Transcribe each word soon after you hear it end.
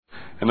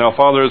And now,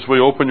 Father, as we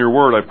open your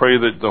word, I pray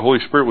that the Holy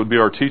Spirit would be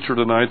our teacher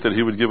tonight, that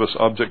he would give us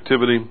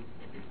objectivity,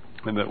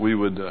 and that we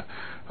would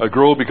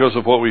grow because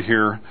of what we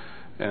hear,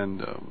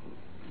 and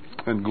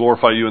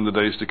glorify you in the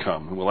days to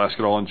come. And we'll ask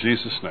it all in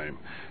Jesus' name.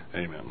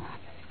 Amen.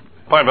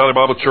 Pine Valley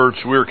Bible Church,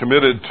 we are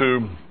committed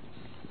to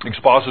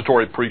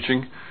expository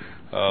preaching.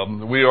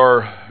 We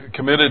are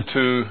committed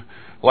to,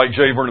 like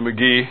J. Vernon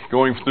McGee,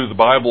 going through the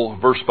Bible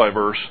verse by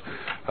verse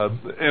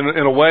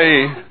in a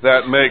way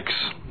that makes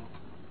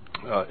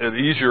it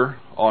easier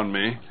on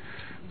me,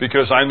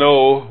 because I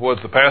know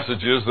what the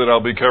passage is that I'll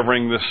be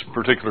covering this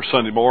particular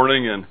Sunday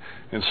morning and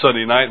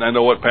Sunday night, and I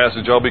know what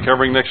passage I'll be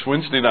covering next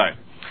Wednesday night.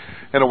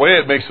 In a way,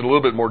 it makes it a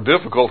little bit more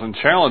difficult and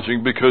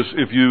challenging, because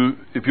if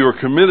you are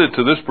committed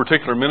to this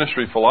particular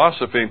ministry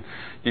philosophy,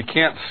 you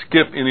can't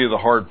skip any of the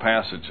hard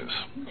passages.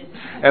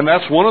 And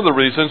that's one of the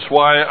reasons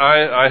why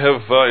I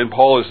have, and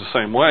Paul is the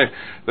same way,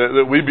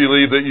 that we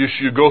believe that you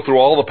should go through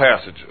all the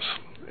passages.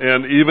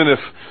 And even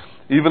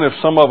if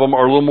some of them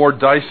are a little more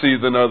dicey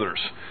than others,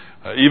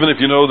 even if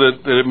you know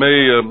that it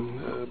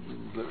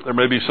there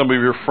may be some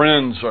of your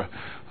friends or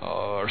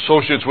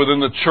associates within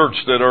the church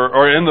that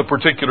are in the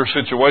particular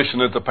situation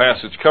that the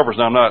passage covers.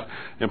 Now, I'm not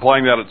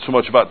implying that so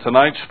much about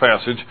tonight's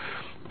passage,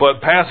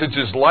 but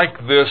passages like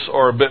this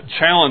are a bit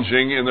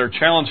challenging, and they're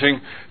challenging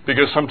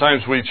because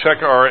sometimes we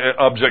check our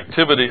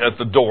objectivity at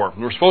the door.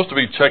 We're supposed to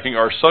be checking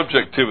our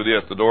subjectivity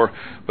at the door,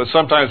 but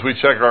sometimes we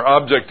check our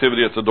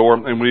objectivity at the door,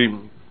 and we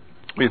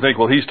think,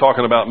 well, he's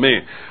talking about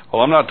me.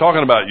 Well, I'm not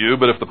talking about you,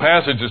 but if the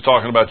passage is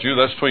talking about you,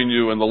 that's between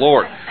you and the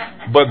Lord.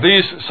 But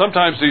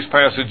sometimes these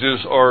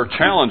passages are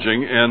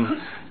challenging,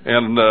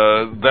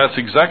 and that's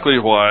exactly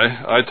why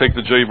I take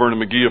the J. Vernon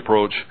McGee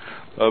approach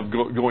of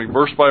going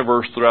verse by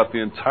verse throughout the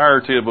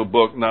entirety of a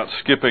book, not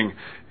skipping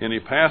any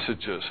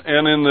passages.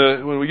 And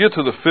when we get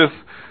to the 5th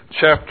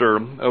chapter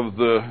of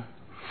the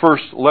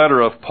first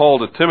letter of Paul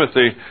to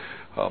Timothy,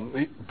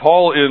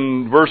 Paul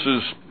in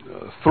verses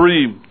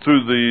 3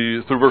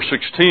 through verse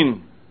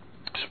 16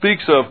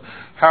 speaks of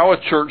how a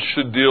church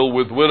should deal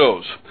with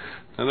widows.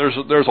 And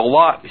there's a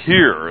lot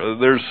here.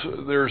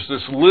 There's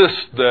this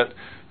list that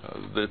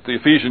the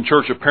Ephesian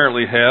church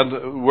apparently had,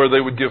 where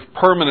they would give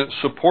permanent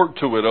support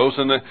to widows,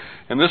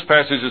 and this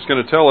passage is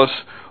going to tell us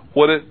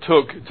what it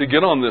took to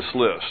get on this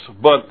list.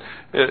 But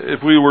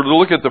if we were to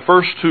look at the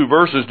first two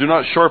verses, do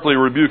not sharply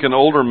rebuke an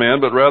older man,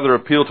 but rather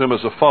appeal to him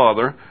as a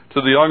father,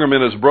 to the younger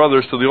men as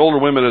brothers, to the older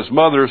women as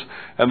mothers,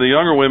 and the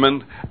younger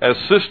women as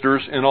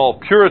sisters in all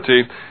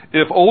purity.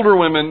 If older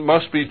women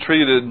must be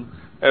treated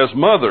as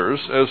mothers,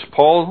 as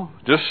Paul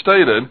just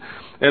stated,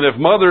 and if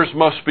mothers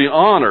must be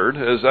honored,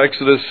 as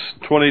Exodus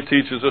 20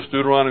 teaches us,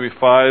 Deuteronomy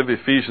 5,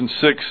 Ephesians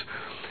 6,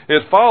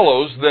 it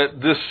follows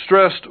that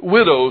distressed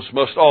widows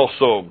must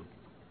also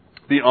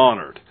be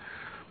honored.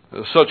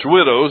 Such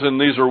widows, and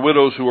these are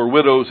widows who are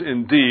widows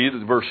indeed.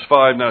 Verse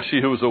 5, now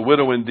she who is a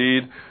widow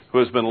indeed, who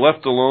has been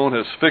left alone,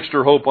 has fixed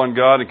her hope on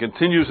God, and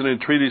continues in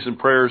entreaties and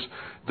prayers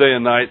day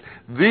and night.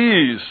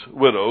 These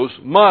widows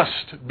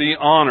must be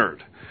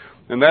honored.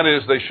 And that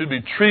is, they should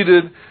be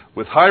treated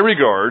with high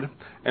regard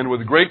and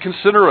with great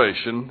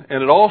consideration.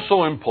 And it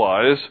also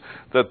implies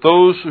that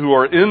those who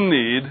are in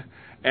need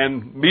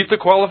and meet the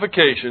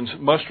qualifications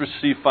must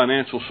receive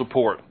financial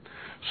support.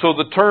 So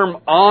the term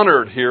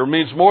honored here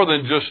means more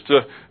than just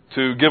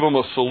to give them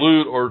a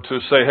salute or to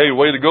say, hey,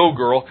 way to go,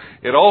 girl.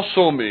 It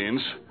also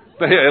means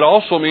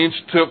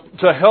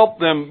to help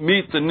them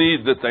meet the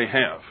need that they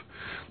have.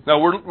 Now,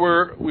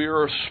 we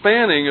are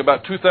spanning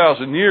about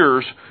 2,000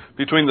 years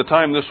between the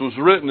time this was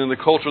written and the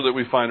culture that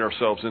we find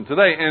ourselves in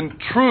today. And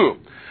true,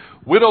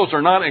 widows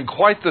are not in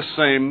quite the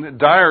same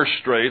dire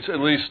straits, at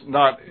least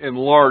not by and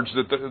large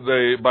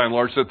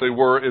that they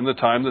were in the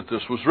time that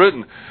this was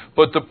written.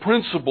 But the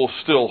principle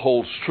still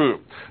holds true.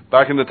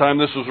 Back in the time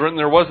this was written,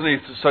 there wasn't any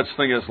such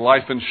thing as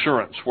life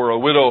insurance, where a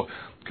widow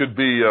could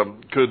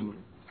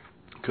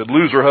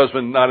lose her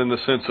husband, not in the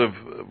sense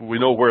of we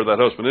know where that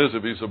husband is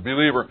if he's a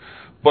believer,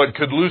 but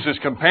could lose his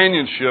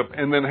companionship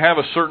and then have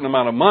a certain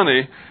amount of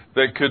money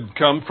that could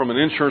come from an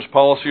insurance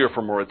policy or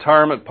from a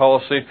retirement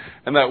policy,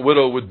 and that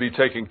widow would be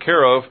taken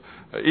care of,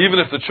 even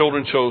if the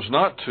children chose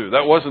not to.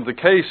 That wasn't the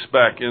case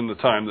back in the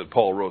time that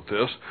Paul wrote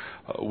this.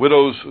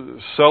 Widows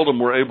seldom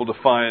were able to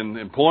find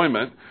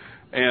employment,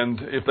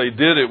 and if they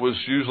did, it was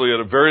usually at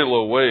a very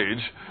low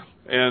wage,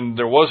 and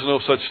there was no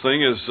such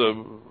thing as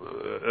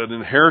an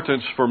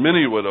inheritance for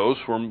many widows.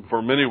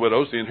 For many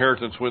widows, the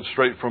inheritance went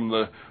straight from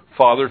the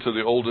father to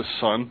the oldest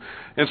son.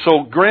 And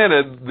so,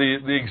 granted,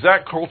 the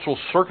exact cultural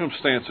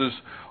circumstances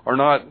are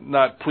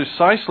not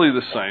precisely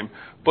the same,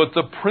 but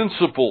the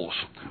principles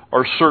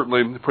are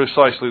certainly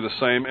precisely the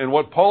same. And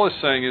what Paul is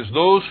saying is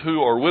those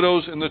who are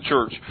widows in the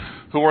church,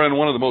 who are in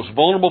one of the most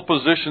vulnerable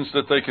positions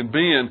that they can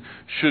be in,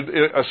 should,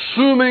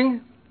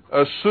 assuming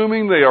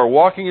they are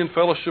walking in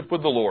fellowship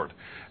with the Lord,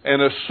 and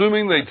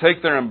assuming they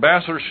take their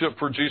ambassadorship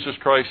for Jesus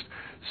Christ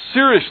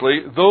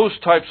seriously, those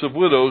types of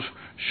widows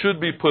should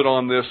be put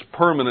on this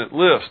permanent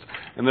list.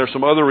 And there's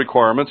some other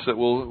requirements that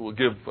we'll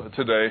give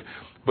today.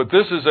 But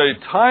this is a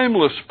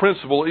timeless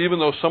principle, even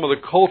though some of the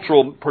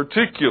cultural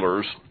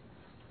particulars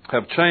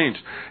have changed.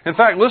 In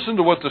fact, listen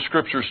to what the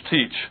Scriptures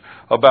teach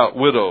about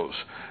widows.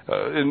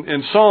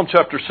 In Psalm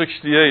chapter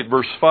 68,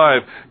 verse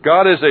 5,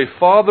 God is a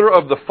father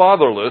of the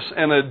fatherless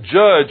and a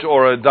judge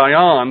or a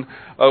dayan,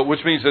 which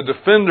means a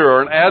defender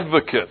or an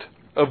advocate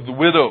of the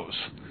widows.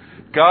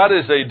 God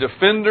is a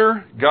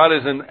defender. God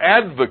is an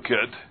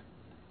advocate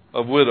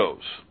of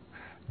widows.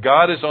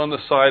 God is on the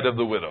side of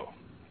the widow.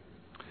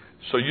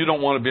 So you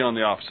don't want to be on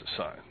the opposite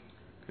side.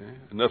 Okay?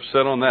 Enough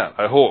said on that,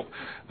 I hope.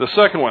 The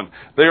second one,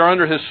 they are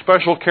under His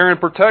special care and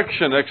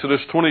protection.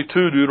 Exodus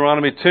 22,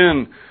 Deuteronomy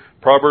 10,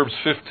 Proverbs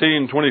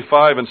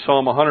 15:25, and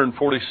Psalm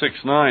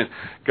 146:9.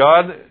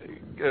 God,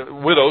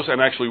 widows,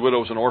 and actually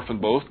widows and orphan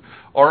both,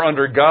 are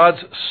under God's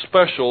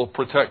special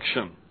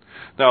protection.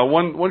 Now,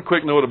 one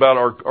quick note about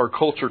our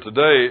culture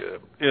today.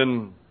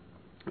 In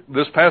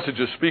this passage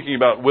is speaking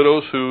about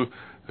widows who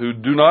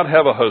do not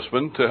have a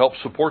husband to help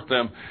support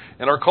them.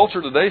 In our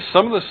culture today,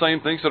 some of the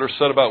same things that are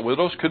said about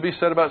widows could be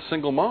said about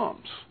single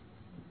moms.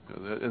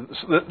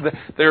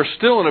 They are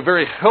still in a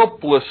very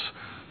helpless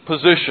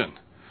position.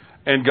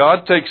 And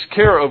God takes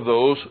care of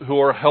those who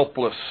are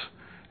helpless,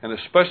 and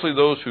especially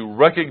those who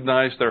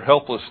recognize their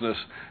helplessness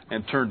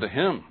and turn to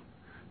Him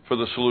for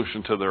the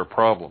solution to their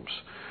problems.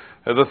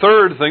 And the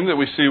third thing that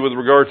we see with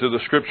regard to the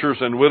Scriptures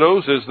and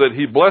widows is that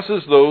He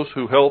blesses those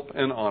who help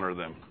and honor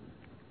them.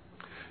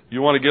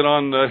 You want to get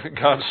on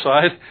God's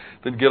side?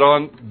 Then get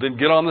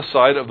on the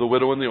side of the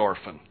widow and the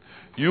orphan.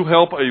 You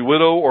help a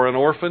widow or an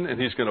orphan,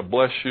 and He's going to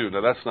bless you.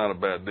 Now, that's not a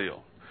bad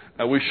deal.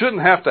 Now, we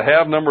shouldn't have to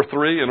have number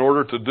 3 in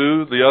order to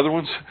do the other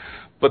ones,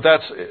 but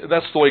that's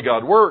the way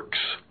God works.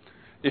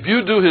 If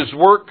you do His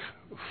work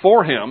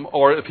for Him,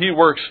 or if He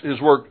works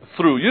His work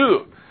through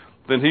you,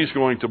 then He's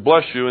going to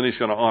bless you and He's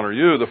going to honor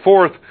you. The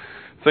fourth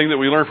thing that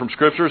we learn from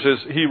Scriptures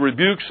is He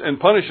rebukes and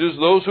punishes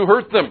those who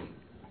hurt them.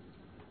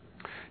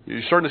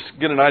 You're starting to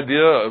get an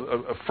idea,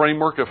 a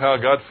framework of how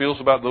God feels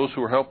about those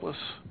who are helpless,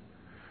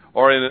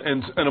 or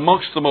in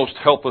amongst the most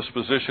helpless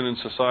position in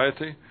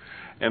society.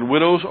 And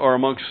widows are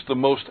amongst the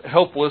most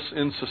helpless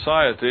in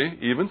society,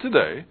 even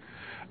today.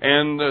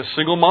 And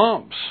single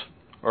moms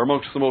are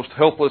amongst the most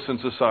helpless in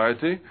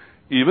society,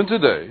 even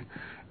today.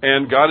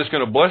 And God is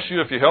going to bless you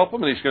if you help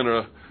them, and He's going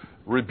to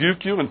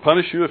rebuke you and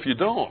punish you if you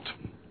don't.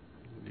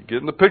 You get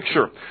in the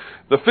picture.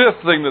 The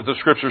fifth thing that the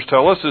Scriptures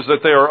tell us is that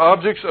they are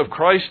objects of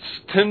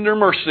Christ's tender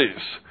mercies,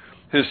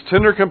 His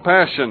tender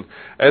compassion,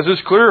 as is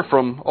clear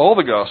from all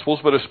the Gospels,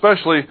 but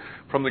especially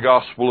from the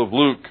Gospel of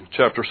Luke,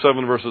 chapter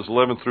 7, verses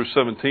 11 through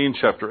 17,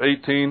 chapter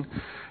 18,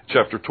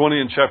 chapter 20,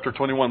 and chapter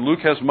 21. Luke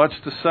has much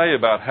to say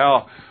about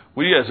how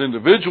we as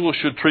individuals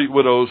should treat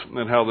widows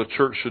and how the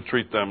church should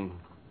treat them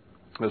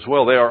as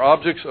well. They are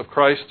objects of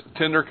Christ's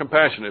tender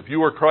compassion. If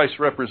you are Christ's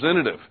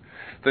representative,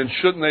 then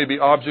shouldn't they be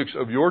objects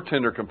of your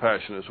tender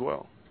compassion as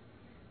well?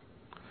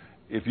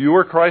 If you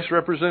are Christ's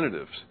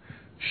representatives,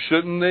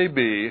 shouldn't they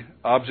be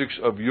objects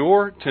of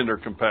your tender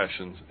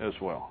compassion as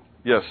well?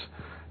 Yes,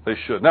 they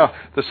should. Now,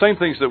 the same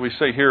things that we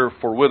say here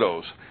for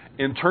widows,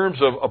 in terms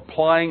of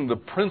applying the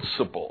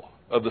principle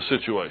of the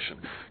situation,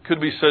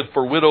 could be said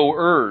for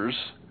widowers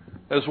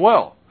as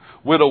well.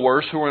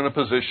 Widowers who are in a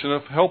position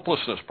of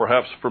helplessness,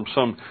 perhaps from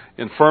some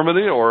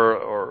infirmity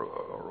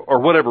or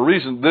whatever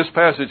reason. This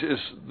passage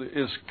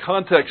is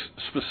context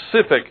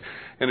specific.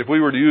 And if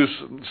we were to use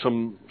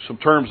some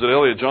terms that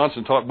Elliot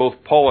Johnson taught both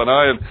Paul and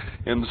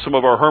I in some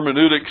of our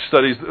hermeneutic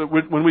studies,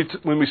 when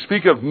we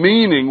speak of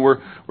meaning,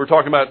 we're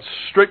talking about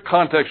strict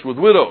context with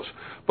widows.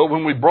 But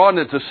when we broaden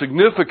it to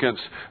significance,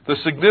 the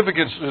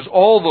significance is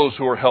all those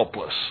who are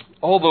helpless,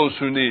 all those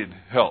who need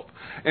help.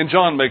 And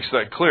John makes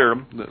that clear.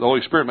 The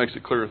Holy Spirit makes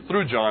it clear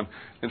through John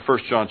in 1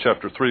 John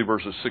chapter 3,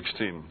 verses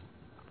 16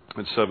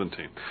 and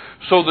 17.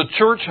 So the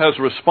church has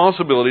a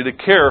responsibility to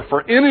care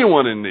for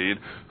anyone in need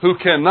who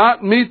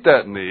cannot meet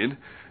that need.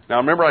 Now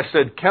remember, I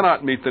said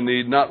cannot meet the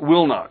need, not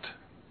will not.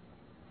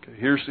 Okay,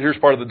 here's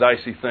part of the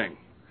dicey thing.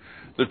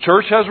 The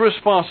church has a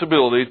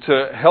responsibility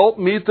to help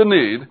meet the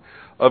need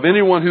of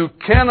anyone who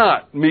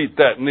cannot meet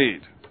that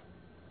need.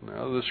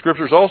 Now the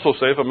Scriptures also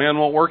say if a man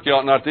won't work, he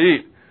ought not to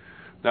eat.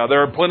 Now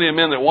there are plenty of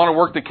men that want to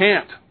work that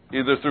can't,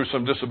 either through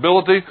some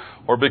disability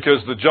or because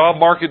the job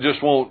market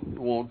just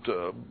won't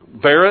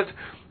bear it,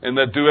 and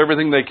that do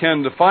everything they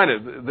can to find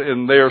it,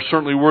 and they are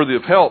certainly worthy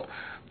of help.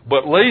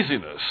 But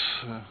laziness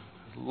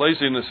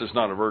is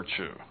not a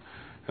virtue,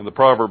 and the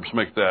Proverbs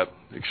make that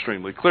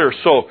extremely clear.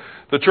 So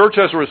the church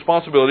has a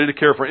responsibility to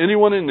care for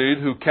anyone in need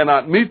who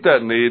cannot meet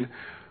that need,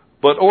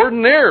 but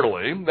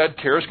ordinarily that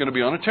care is going to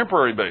be on a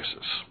temporary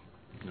basis.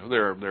 You know,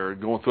 they're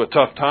going through a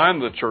tough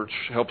time. The church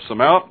helps them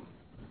out,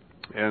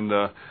 and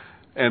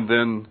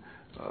then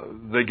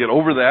they get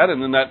over that,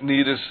 and then that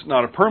need is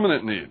not a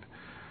permanent need.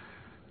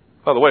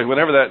 By the way,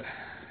 whenever that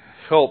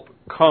help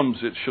comes,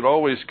 it should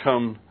always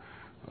come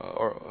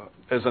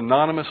as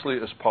anonymously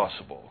as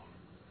possible.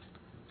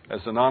 As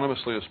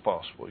anonymously as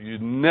possible. You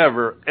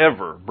never,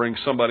 ever bring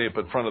somebody up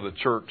in front of the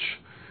church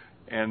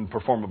and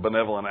perform a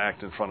benevolent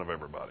act in front of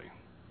everybody.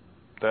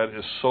 That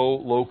is so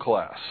low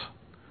class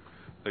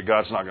that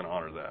God's not going to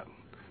honor that.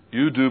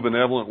 You do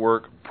benevolent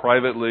work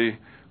privately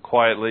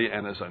quietly,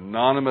 and as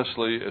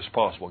anonymously as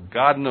possible.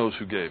 God knows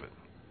who gave it.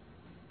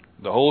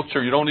 The whole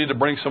church. You don't need to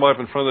bring somebody up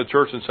in front of the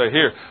church and say,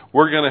 "Here,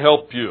 we're going to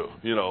help you."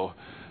 You know,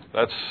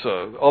 that's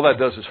all that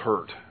does is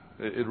hurt.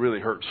 It really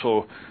hurts.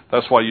 So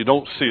that's why you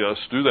don't see us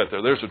do that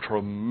there. There's a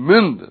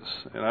tremendous,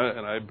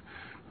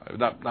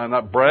 I'm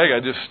not brag, I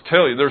just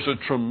tell you, there's a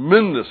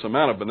tremendous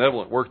amount of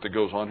benevolent work that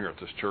goes on here at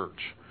this church.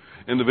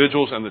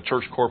 Individuals and the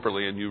church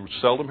corporately, and you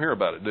seldom hear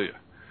about it, do you?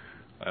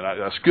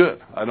 And that's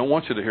good. I don't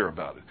want you to hear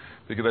about it,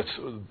 because that's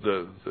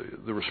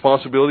the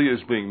responsibility is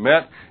being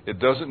met. It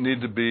doesn't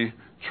need to be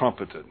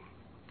trumpeted.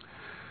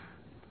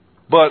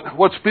 But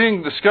what's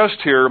being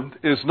discussed here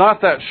is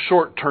not that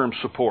short-term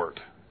support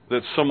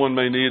that someone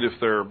may need if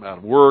they're out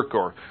of work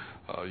or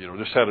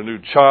just had a new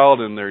child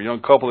and they're a young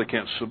couple. They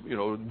can't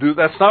do.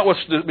 That's not what's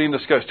being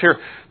discussed here.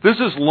 This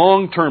is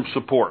long-term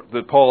support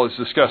that Paul is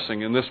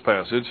discussing in this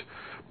passage,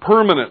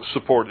 permanent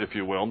support, if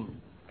you will.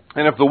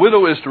 And if the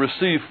widow is to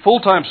receive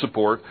full-time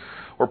support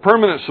or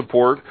permanent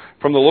support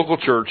from the local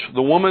church,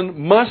 the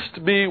woman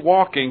must be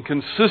walking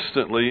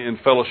consistently in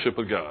fellowship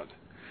with God,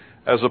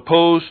 as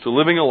opposed to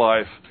living a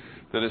life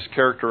that is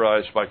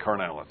characterized by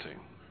carnality.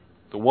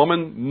 The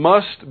woman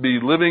must be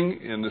living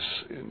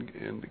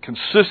in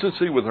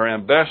consistency with her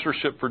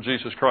ambassadorship for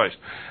Jesus Christ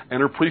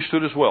and her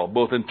priesthood as well,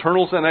 both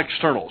internals and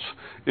externals,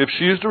 if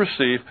she is to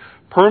receive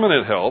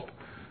permanent help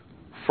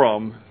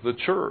from the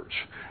church.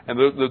 And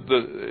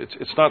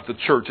it's not the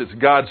church, it's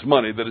God's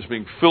money that is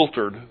being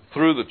filtered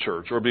through the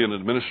church or being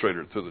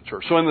administered through the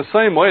church. So in the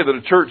same way that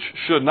a church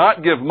should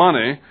not give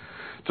money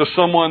to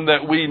someone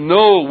that we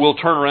know will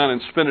turn around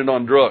and spend it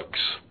on drugs.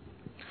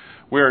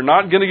 We are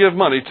not going to give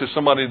money to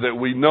somebody that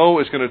we know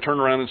is going to turn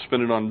around and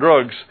spend it on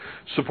drugs.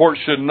 Support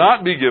should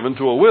not be given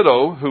to a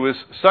widow who is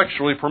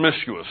sexually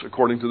promiscuous,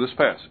 according to this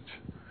passage.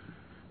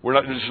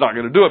 We're just not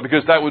going to do it,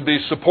 because that would be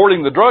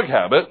supporting the drug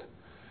habit,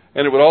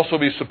 and it would also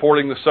be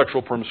supporting the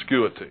sexual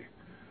promiscuity.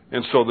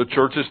 And so the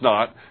church is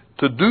not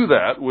to do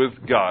that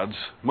with God's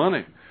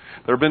money.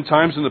 There have been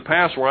times in the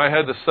past where I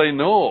had to say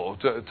no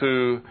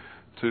to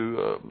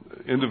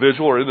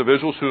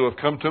individuals who have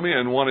come to me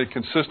and wanted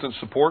consistent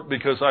support,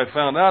 because I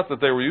found out that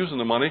they were using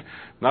the money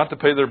not to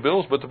pay their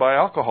bills, but to buy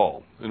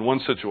alcohol in one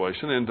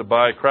situation and to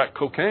buy crack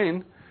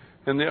cocaine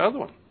in the other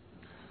one.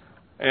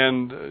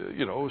 And,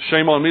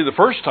 shame on me the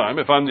first time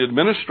if I'm the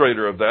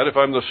administrator of that, if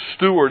I'm the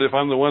steward, if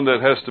I'm the one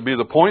that has to be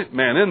the point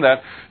man in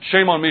that.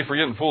 Shame on me for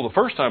getting fooled the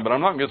first time, but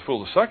I'm not going to get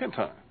fooled the second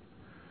time.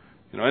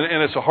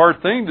 And it's a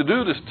hard thing to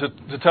do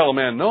to tell a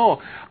man,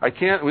 no, I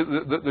can't.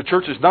 The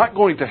church is not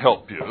going to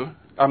help you.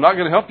 I'm not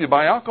going to help you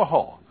buy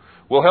alcohol.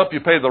 We'll help you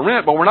pay the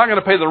rent, but we're not going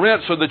to pay the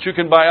rent so that you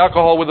can buy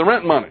alcohol with the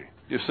rent money.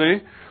 You see?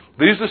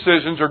 These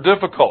decisions are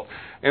difficult.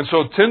 And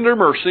so tender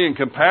mercy and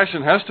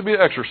compassion has to be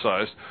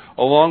exercised,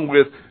 along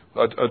with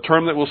a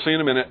term that we'll see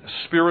in a minute,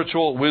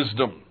 spiritual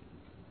wisdom.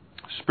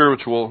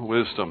 Spiritual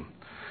wisdom.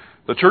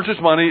 The church's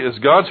money is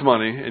God's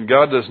money, and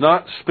God does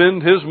not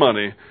spend His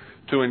money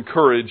to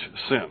encourage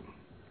sin.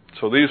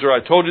 So I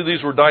told you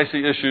these were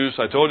dicey issues.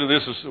 I told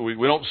you we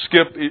don't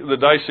skip the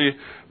dicey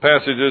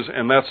passages,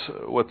 and that's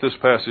what this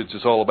passage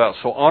is all about.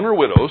 So honor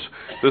widows.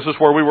 This is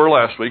where we were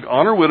last week.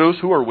 Honor widows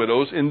who are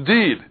widows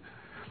indeed.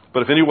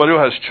 But if any widow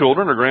has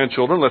children or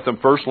grandchildren, let them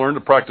first learn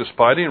to practice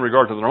piety in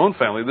regard to their own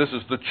family. This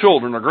is the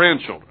children or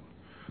grandchildren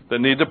that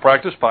need to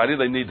practice piety.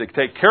 They need to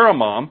take care of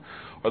mom,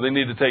 or they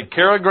need to take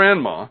care of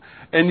grandma.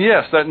 And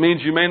yes, that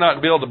means you may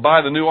not be able to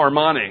buy the new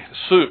Armani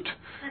suit.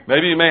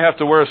 Maybe you may have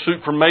to wear a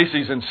suit from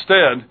Macy's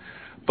instead,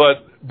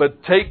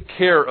 but take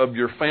care of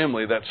your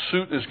family. That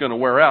suit is going to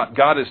wear out.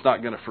 God is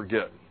not going to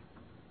forget.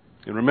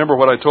 And remember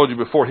what I told you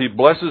before. He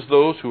blesses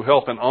those who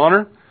help and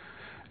honor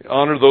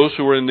those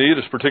who are in need,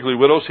 as particularly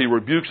widows. He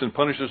rebukes and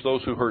punishes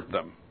those who hurt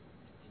them.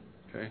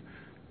 Okay?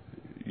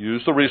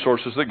 Use the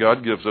resources that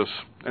God gives us,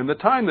 and the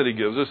time that He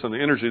gives us, and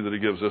the energy that He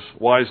gives us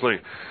wisely.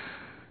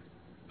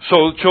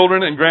 So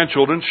children and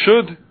grandchildren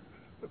should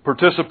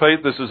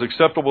participate. This is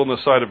acceptable in the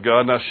sight of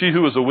God. Now she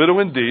who is a widow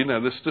indeed, now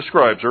this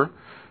describes her,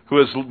 who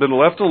has been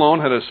left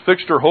alone and has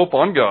fixed her hope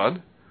on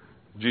God.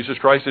 Jesus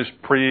Christ is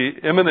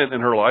preeminent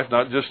in her life,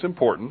 not just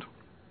important,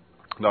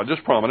 not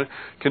just prominent.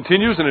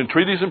 Continues in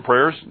entreaties and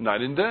prayers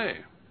night and day.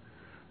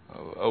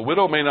 A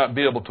widow may not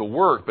be able to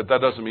work, but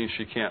that doesn't mean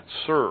she can't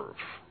serve.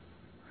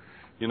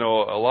 A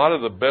lot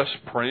of the best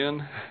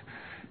praying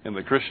in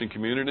the Christian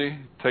community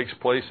takes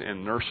place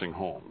in nursing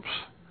homes,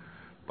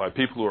 by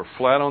people who are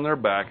flat on their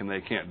back and they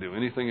can't do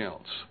anything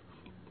else.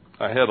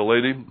 I had a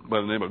lady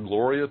by the name of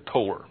Gloria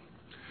Toller.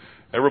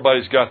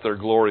 Everybody's got their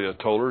Gloria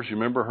Tollers. You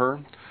remember her?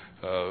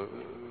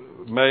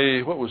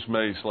 What was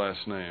May's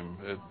last name?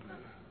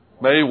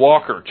 May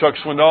Walker. Chuck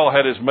Swindoll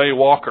had his May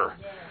Walker.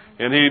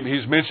 And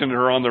he's mentioned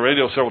her on the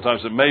radio several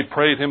times, that May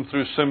prayed him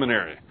through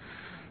seminary.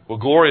 Well,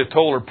 Gloria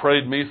Toller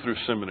prayed me through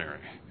seminary.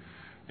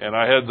 And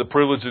I had the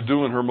privilege of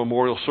doing her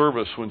memorial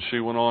service when she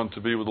went on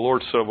to be with the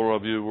Lord. Several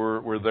of you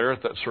were there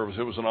at that service.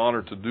 It was an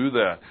honor to do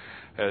that.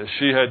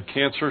 She had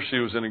cancer. She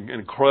was in an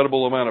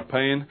incredible amount of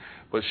pain.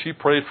 But she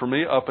prayed for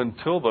me up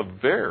until the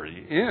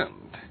very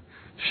end.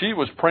 She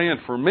was praying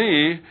for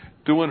me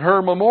doing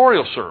her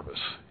memorial service.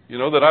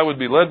 that I would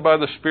be led by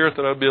the Spirit,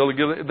 that I would be able to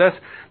give.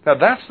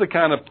 That's the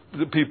kind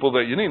of people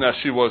that you need. Now,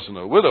 she wasn't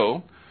a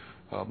widow,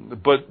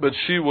 but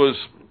she was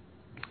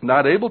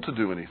not able to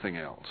do anything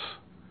else.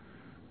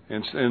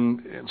 And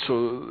so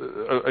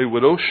a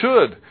widow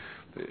should,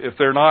 if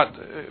they're not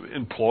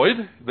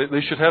employed,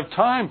 they should have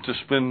time to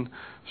spend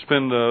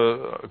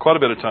quite a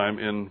bit of time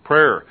in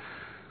prayer.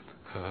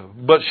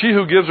 But she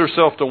who gives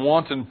herself to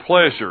wanton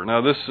pleasure.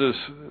 Now, this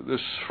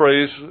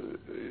phrase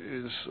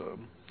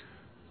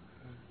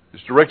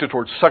is directed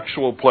towards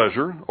sexual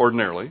pleasure,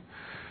 ordinarily,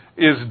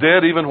 is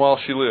dead even while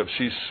she lives.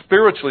 She's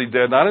spiritually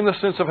dead, not in the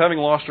sense of having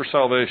lost her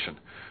salvation,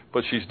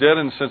 but she's dead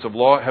in the sense of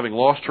having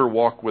lost her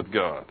walk with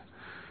God.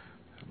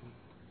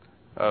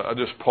 I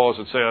just pause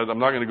and say I'm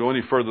not going to go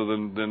any further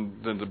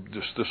than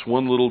just this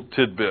one little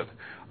tidbit.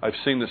 I've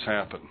seen this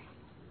happen.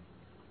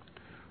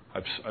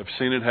 I've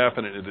seen it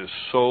happen, and it is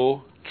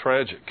so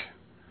tragic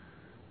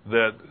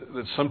that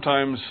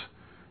sometimes,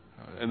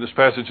 and this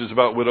passage is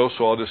about widows,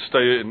 so I'll just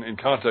stay in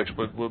context,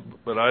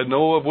 but I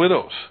know of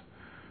widows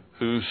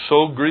who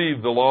so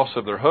grieved the loss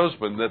of their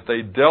husband that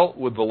they dealt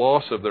with the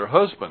loss of their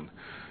husband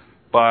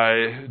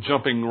by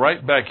jumping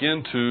right back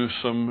into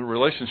some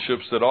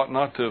relationships that ought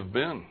not to have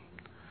been.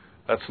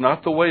 That's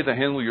not the way to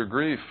handle your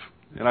grief.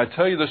 And I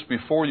tell you this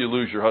before you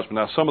lose your husband.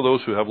 Now, some of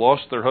those who have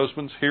lost their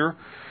husbands here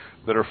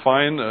that are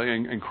fine,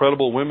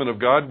 incredible women of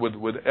God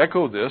would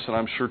echo this, and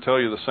I'm sure tell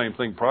you the same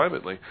thing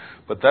privately.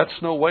 But that's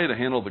no way to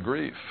handle the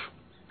grief.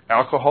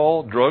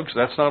 Alcohol, drugs,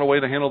 that's not a way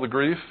to handle the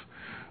grief.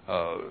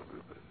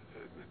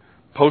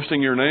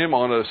 Posting your name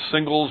on a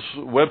singles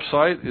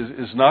website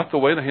is not the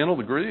way to handle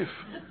the grief.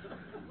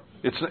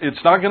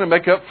 It's not going to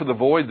make up for the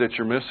void that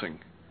you're missing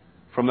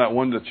from that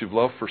one that you've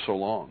loved for so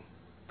long.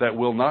 That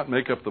will not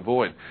make up the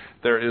void.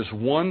 There is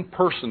one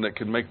person that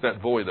can make that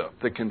void up,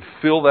 that can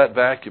fill that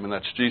vacuum, and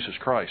that's Jesus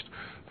Christ.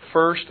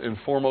 First and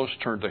foremost,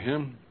 turn to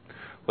Him.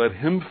 Let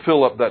Him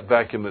fill up that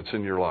vacuum that's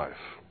in your life.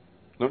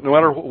 No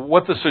matter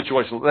what the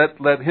situation,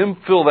 let Him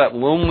fill that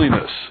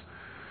loneliness.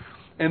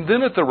 And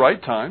then at the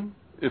right time,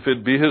 if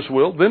it be His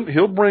will, then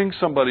He'll bring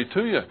somebody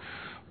to you.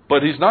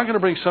 But He's not going to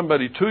bring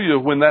somebody to you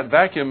when that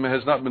vacuum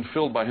has not been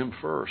filled by Him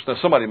first. Now,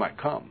 somebody might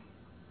come.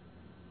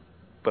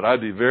 But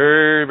I'd be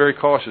very, very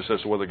cautious as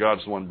to whether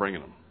God's the one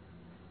bringing them.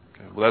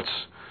 Okay, well,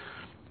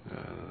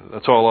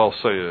 that's all I'll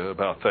say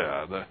about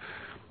that.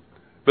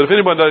 But if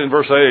anyone does in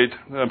verse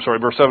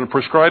 7,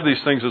 prescribe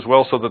these things as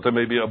well so that they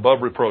may be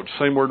above reproach.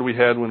 Same word we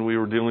had when we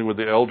were dealing with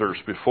the elders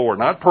before.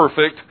 Not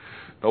perfect.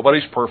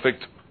 Nobody's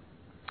perfect.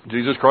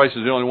 Jesus Christ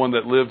is the only one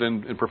that lived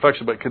in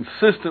perfection, but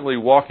consistently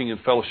walking in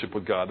fellowship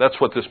with God. That's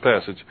what this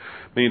passage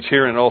means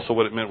here, and also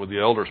what it meant with the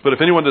elders. But if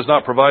anyone does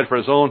not provide for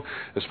his own,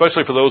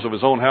 especially for those of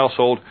his own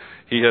household,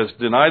 he has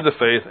denied the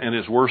faith and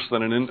is worse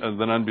than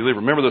an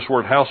unbeliever. Remember, this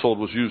word household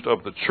was used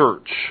of the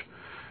church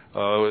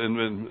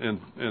in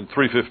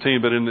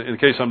 3:15, but in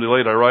case I'm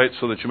delayed, I write,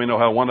 so that you may know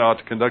how one ought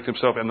to conduct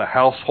himself in the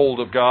household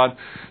of God.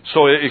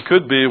 So it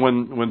could be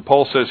when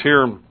Paul says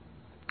here,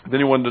 if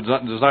anyone does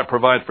not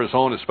provide for his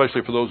own,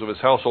 especially for those of his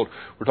household,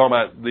 we're talking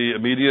about the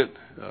immediate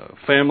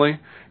family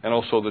and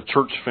also the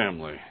church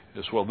family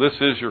as well. This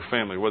is your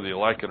family, whether you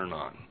like it or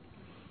not.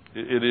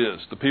 It is.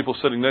 The people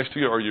sitting next to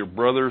you are your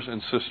brothers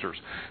and sisters.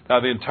 Now,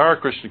 the entire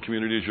Christian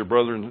community is your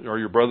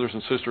brothers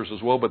and sisters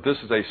as well, but this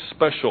is a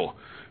special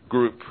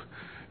group,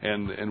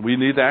 and we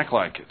need to act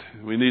like it.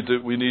 We need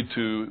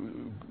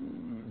to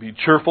be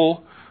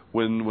cheerful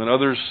when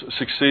others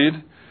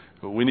succeed.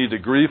 We need to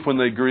grieve when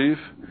they grieve,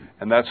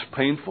 and that's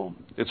painful.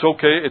 It's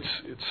okay.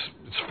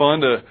 It's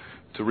fun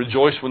to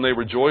rejoice when they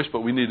rejoice,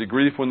 but we need to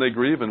grieve when they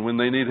grieve, and when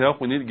they need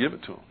help, we need to give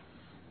it to them.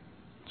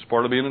 It's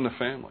part of being in the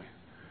family.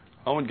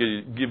 I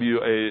wouldn't give you,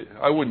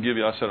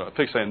 I said,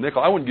 fix a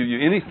nickel. I wouldn't give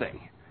you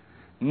anything,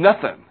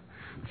 nothing,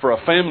 for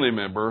a family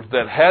member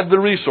that had the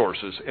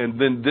resources and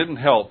then didn't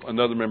help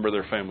another member of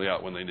their family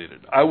out when they needed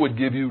it. I would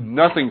give you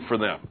nothing for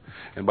them.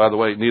 And by the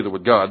way, neither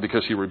would God,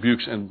 because He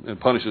rebukes and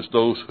punishes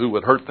those who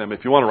would hurt them.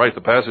 If you want to write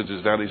the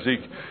passages down,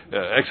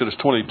 Exodus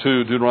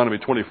 22, Deuteronomy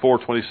 24,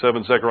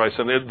 27, Zechariah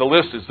 7, the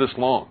list is this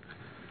long.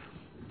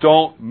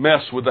 Don't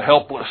mess with the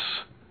helpless.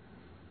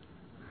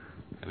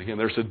 And again,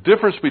 there's a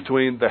difference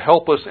between the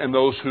helpless and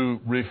those who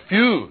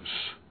refuse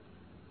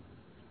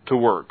to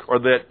work, or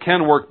that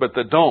can work but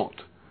that don't.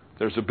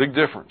 There's a big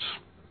difference.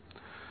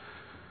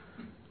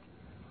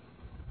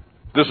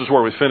 This is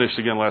where we finished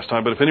again last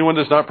time. But if anyone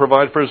does not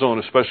provide for his own,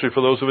 especially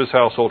for those of his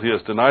household, he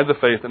has denied the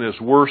faith and is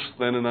worse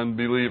than an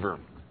unbeliever.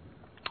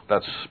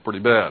 That's pretty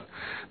bad.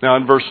 Now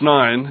in verses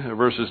 9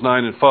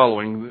 and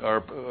following,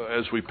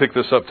 as we pick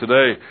this up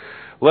today,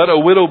 let a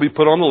widow be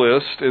put on the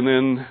list, and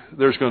then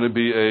there's going to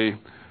be a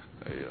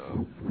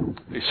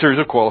series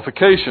of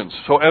qualifications.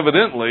 So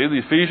evidently,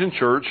 the Ephesian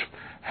church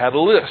had a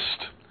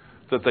list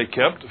that they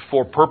kept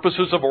for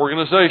purposes of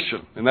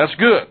organization. And that's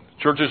good.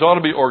 Churches ought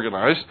to be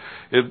organized.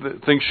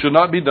 Things should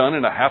not be done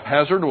in a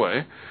haphazard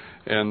way.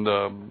 And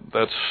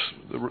that's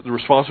the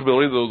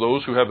responsibility of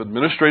those who have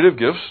administrative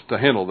gifts to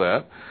handle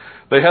that.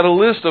 They had a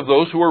list of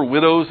those who were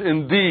widows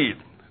indeed,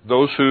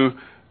 those who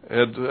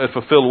had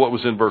fulfilled what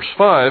was in verse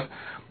 5.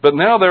 But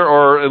now there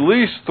are at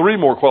least 3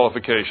 more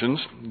qualifications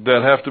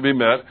that have to be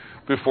met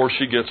before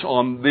she gets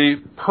on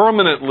the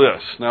permanent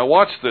list. Now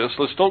watch this.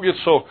 Let's don't get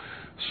so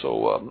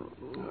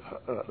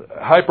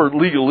hyper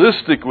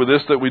legalistic with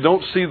this that we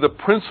don't see the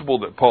principle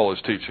that Paul is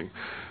teaching.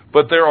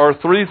 But there are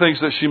 3 things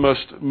that she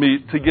must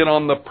meet to get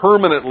on the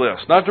permanent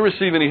list. Not to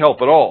receive any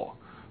help at all,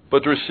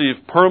 but to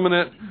receive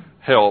permanent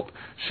help.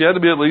 She had to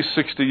be at least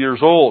 60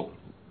 years old.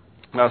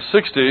 Now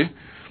 60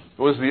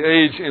 was the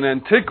age in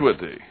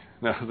antiquity.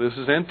 Now this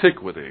is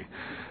antiquity.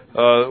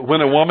 When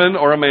a woman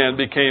or a man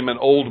became an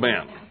old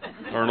man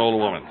or an old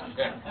woman.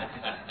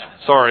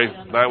 Sorry,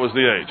 that was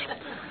the age.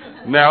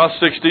 Now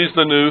 60 is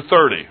the new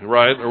 30,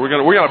 right? Or we're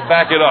gonna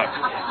back it up.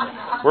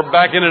 We're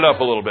backing it up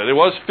a little bit. It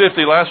was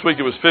 50 last week.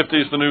 It was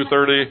 50 is the new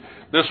 30.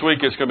 This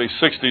week it's going to be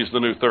 60 is the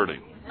new 30.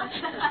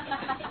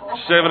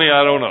 70,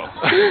 I don't know.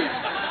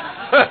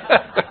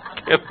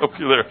 Can't help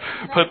you there.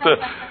 But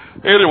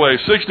anyway,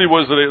 60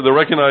 was the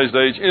recognized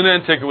age in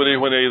antiquity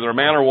when either a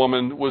man or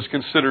woman was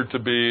considered to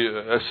be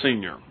a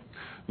senior.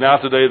 Now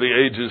today the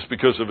age is,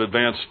 because of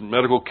advanced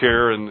medical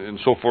care and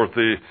so forth,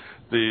 the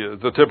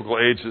typical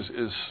age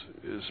is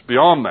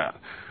beyond that.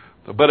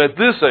 But at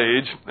this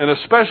age, and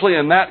especially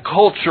in that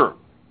culture,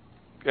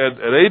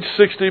 at age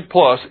 60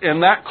 plus,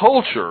 in that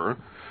culture,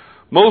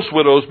 most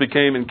widows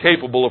became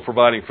incapable of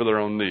providing for their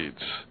own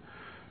needs.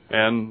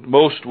 And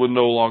most would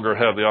no longer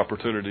have the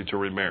opportunity to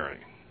remarry.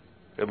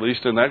 At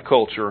least in that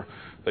culture,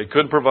 they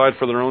couldn't provide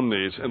for their own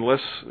needs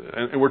unless,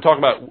 and we're talking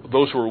about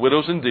those who were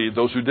widows indeed,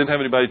 those who didn't have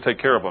anybody to take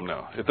care of them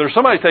now. If there's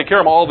somebody to take care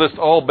of them,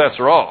 all bets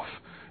are off.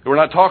 We're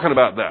not talking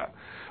about that.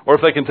 Or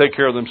if they can take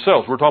care of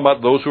themselves. We're talking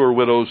about those who are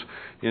widows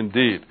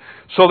indeed.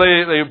 So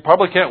they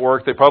probably can't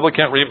work, they probably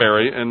can't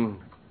remarry, and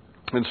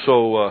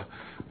so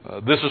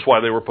this is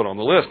why they were put on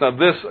the list. Now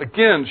this,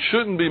 again,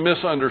 shouldn't be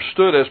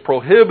misunderstood as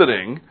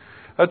prohibiting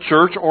a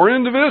church or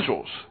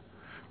individuals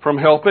from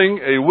helping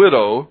a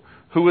widow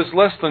who is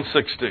less than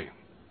 60.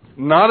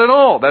 Not at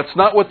all. That's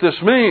not what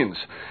this means.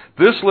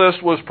 This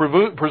list was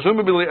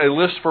presumably a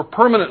list for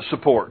permanent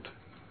support.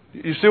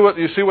 You see what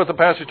the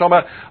passage is talking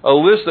about? A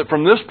list that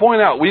from this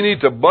point out, we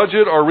need to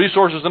budget our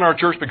resources in our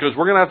church because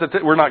we're not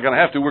going to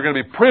have to. We're going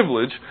to be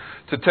privileged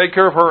to take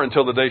care of her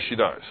until the day she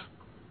dies.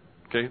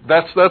 Okay,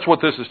 that's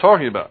what this is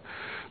talking about.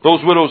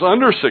 Those widows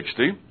under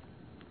 60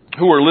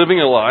 who were living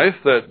a life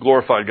that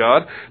glorified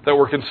God, that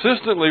were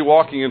consistently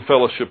walking in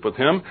fellowship with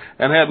Him,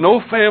 and had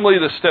no family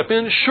to step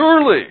in,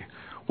 surely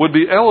would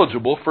be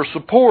eligible for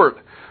support.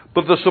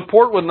 But the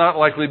support would not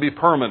likely be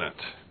permanent,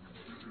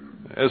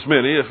 as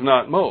many, if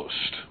not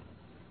most,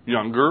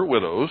 younger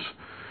widows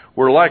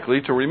were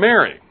likely to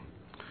remarry.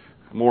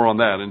 More on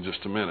that in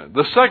just a minute.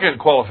 The second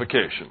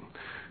qualification,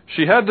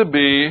 she had to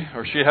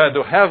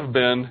have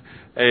been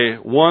a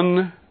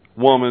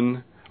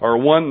one-woman or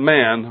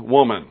one-man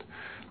woman.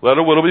 Let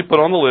a widow be put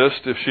on the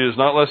list if she is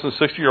not less than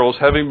 60 years old,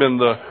 having been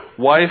the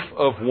wife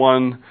of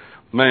one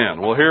man.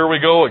 Well, here we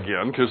go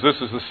again, because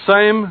this is the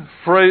same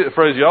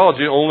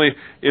phraseology, only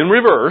in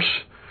reverse,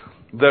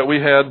 that we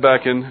had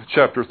back in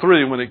chapter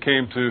 3 when it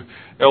came to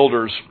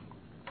elders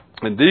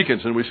and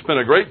deacons. And we spent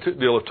a great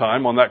deal of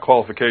time on that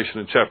qualification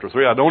in chapter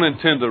 3. I don't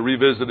intend to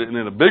revisit it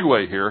in a big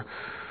way here.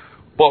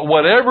 But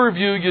whatever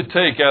view you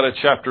take out of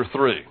chapter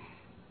 3,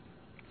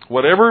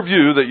 whatever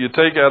view that you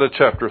take out of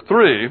chapter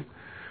 3,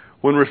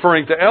 when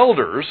referring to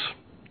elders,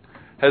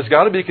 has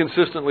got to be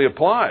consistently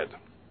applied.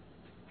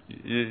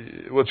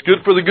 What's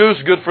good for the goose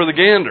is good for the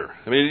gander.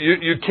 I mean,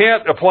 you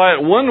can't apply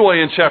it one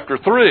way in chapter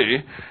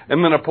 3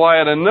 and then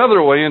apply it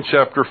another way in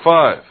chapter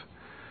 5.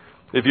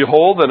 If you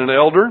hold that an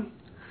elder,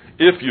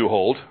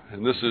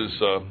 and this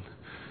is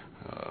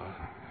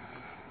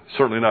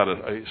certainly not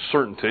a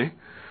certainty,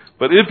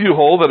 but if you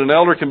hold that an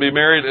elder can be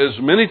married as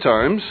many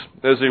times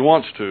as he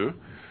wants to,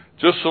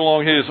 just so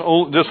long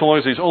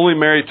as he's only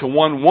married to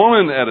one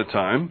woman at a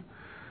time,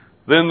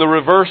 then the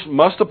reverse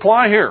must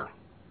apply here.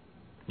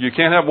 You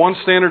can't have one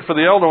standard for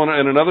the elder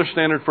and another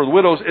standard for the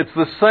widows. It's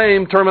the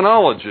same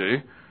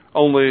terminology,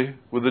 only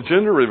with the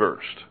gender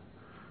reversed.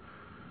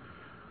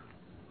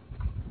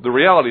 The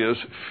reality is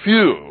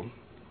few,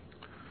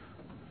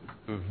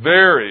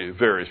 very,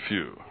 very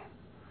few,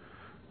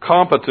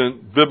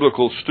 competent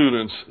biblical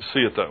students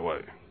see it that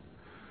way.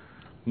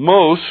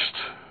 Most,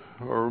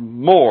 or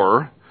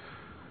more,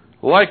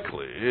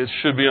 likely, it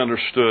should be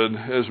understood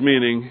as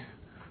meaning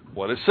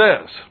what it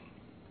says.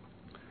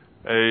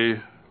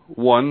 A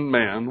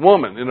one-man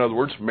woman. In other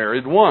words,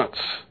 married once,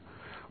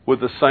 with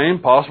the same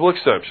possible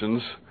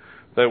exceptions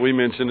that we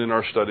mentioned in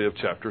our study of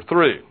chapter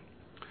 3.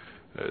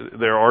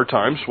 There are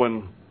times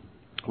when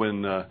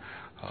either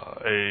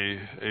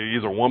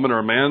woman or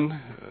a man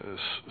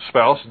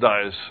spouse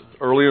dies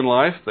early in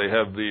life. They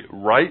have the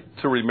right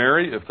to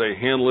remarry if they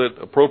handle it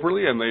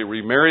appropriately, and they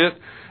remarry it,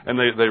 and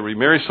they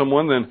remarry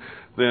someone.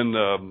 Then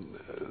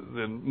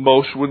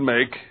most would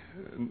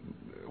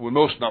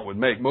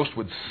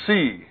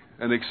see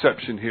an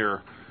exception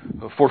here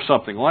for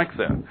something like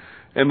that.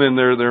 And then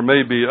there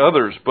may be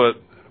others, but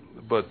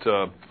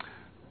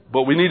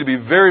we need to be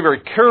very, very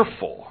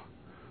careful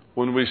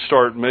when we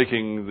start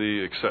making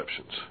the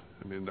exceptions.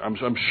 I mean,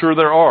 I'm sure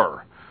there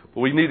are.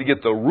 But we need to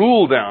get the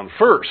rule down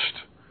first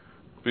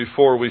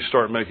before we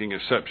start making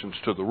exceptions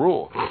to the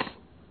rule.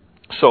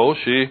 So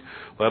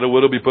let a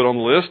widow be put on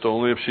the list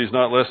only if she's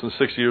not less than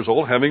 60 years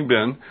old, having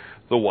been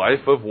the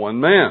wife of one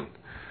man.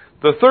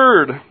 The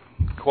third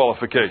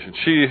qualification,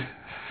 she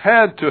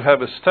had to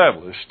have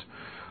established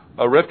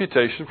a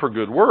reputation for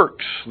good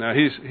works. Now,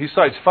 he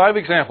cites 5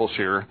 examples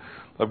here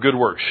of good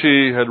works.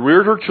 She had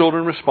reared her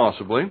children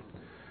responsibly,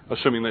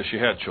 assuming that she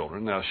had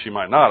children. Now, she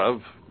might not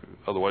have,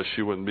 otherwise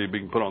she wouldn't be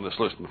being put on this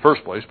list in the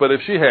first place. But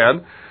if she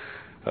had,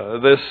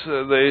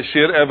 she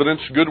had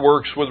evidenced good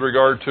works with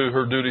regard to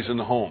her duties in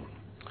the home.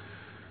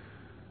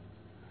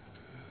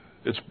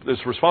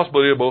 It's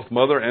responsibility of both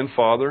mother and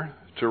father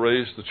to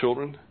raise the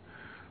children,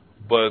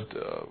 but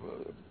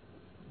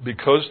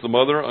because the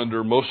mother,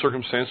 under most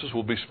circumstances,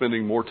 will be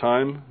spending more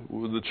time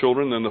with the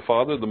children than the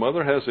father, the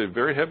mother has a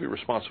very heavy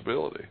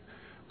responsibility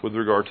with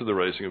regard to the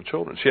raising of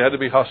children. She had to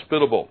be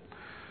hospitable.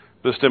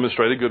 This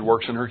demonstrated good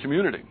works in her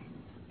community.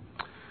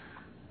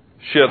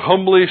 She had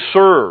humbly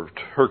served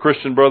her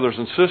Christian brothers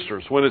and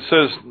sisters. When it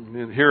says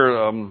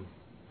here,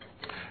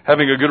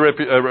 having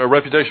a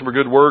reputation for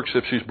good works,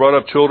 if she's brought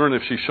up children,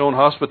 if she's shown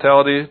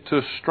hospitality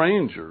to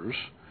strangers,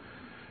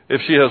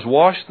 if she has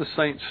washed the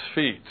saints'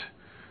 feet.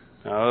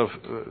 Now,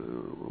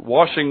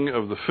 washing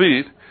of the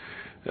feet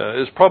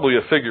is probably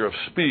a figure of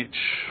speech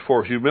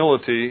for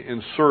humility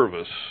in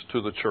service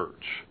to the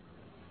church.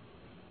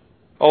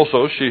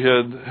 Also, she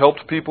had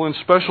helped people in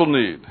special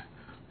need,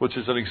 which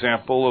is an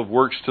example of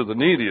works to the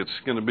needy. It's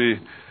going to be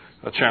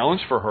a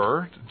challenge for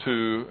her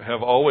to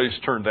have always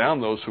turned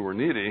down those who were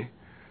needy,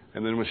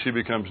 and then when she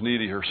becomes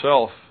needy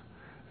herself,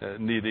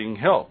 needing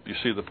help. You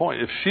see the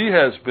point. If she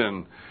has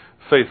been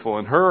faithful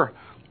in her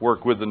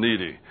work with the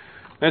needy,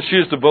 and she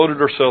has devoted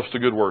herself to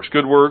good works.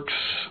 Good works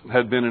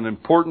had been an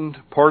important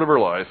part of her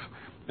life,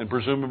 and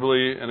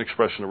presumably an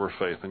expression of her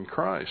faith in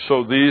Christ.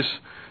 So these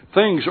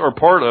things are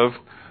part of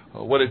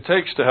what it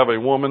takes to have a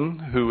woman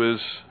who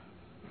is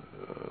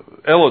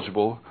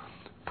eligible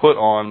put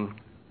on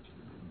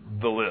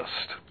the list.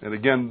 And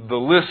again, the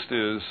list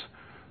is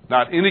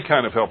not any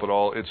kind of help at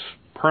all. It's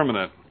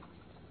permanent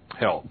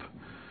help.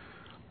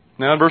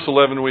 Now in verse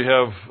 11 we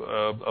have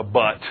a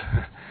but.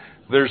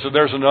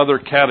 There's another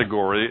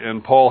category,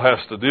 and Paul has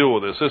to deal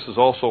with this. This is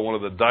also one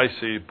of the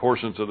dicey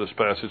portions of this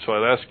passage, so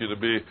I'd ask you to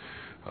be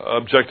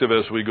objective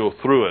as we go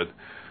through it.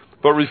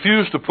 But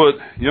refuse to put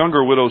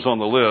younger widows on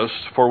the list,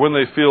 for when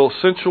they feel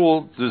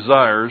sensual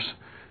desires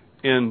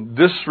in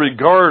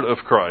disregard of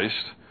Christ,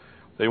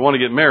 they want to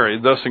get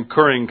married, thus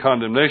incurring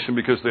condemnation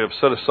because they have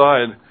set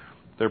aside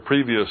their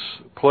previous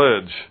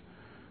pledge.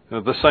 And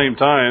at the same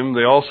time,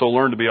 they also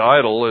learn to be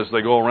idle as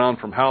they go around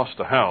from house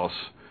to house.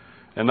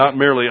 And not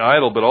merely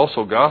idle, but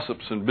also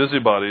gossips and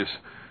busybodies,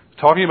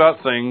 talking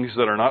about things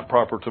that are not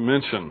proper to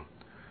mention.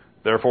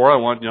 Therefore, I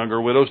want younger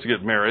widows to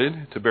get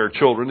married, to bear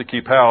children, to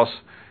keep house,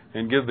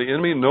 and give the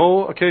enemy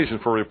no occasion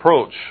for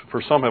reproach,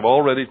 for some have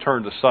already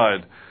turned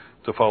aside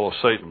to follow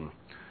Satan.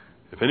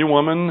 If any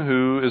woman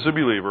who is a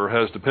believer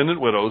has dependent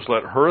widows,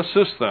 let her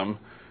assist them,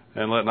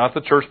 and let not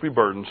the church be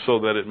burdened, so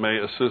that it may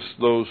assist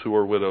those who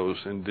are widows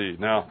indeed.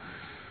 Now,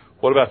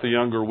 what about the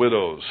younger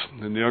widows?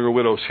 And the younger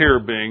widows here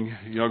being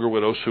younger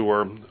widows who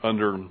are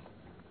under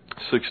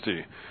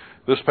 60.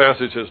 This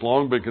passage has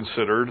long been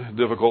considered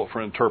difficult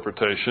for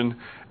interpretation,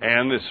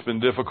 and it's been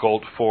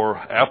difficult for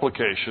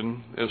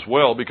application as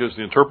well, because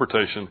the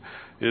interpretation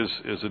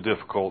is a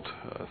difficult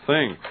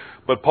thing.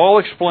 But Paul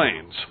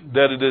explains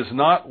that it is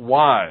not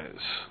wise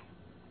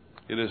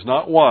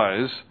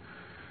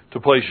to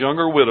place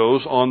younger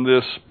widows on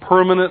this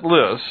permanent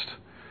list,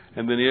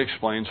 and then he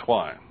explains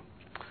why.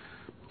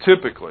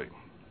 Typically,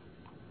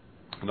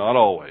 not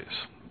always,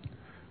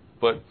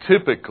 but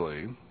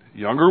typically,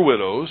 younger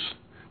widows'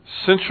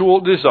 sensual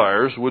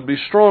desires would be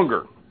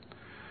stronger,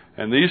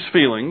 and these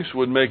feelings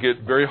would make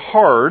it very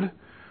hard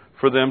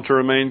for them to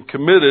remain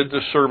committed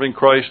to serving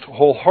Christ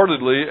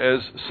wholeheartedly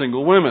as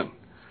single women.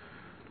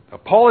 Now,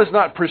 Paul is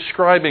not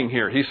prescribing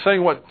here. He's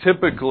saying what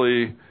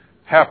typically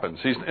happens.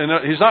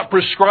 He's not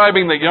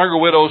prescribing that younger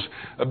widows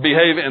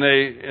behave in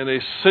a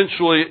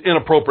sensually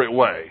inappropriate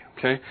way.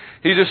 Okay?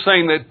 He's just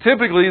saying that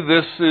typically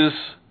this is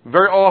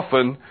very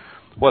often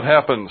what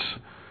happens.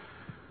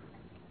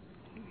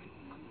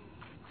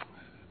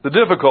 The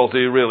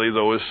difficulty really,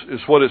 though, is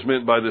what is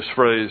meant by this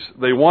phrase.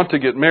 They want to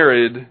get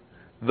married,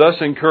 thus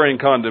incurring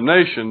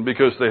condemnation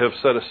because they have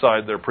set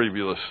aside their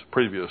previous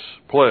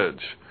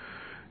pledge.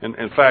 And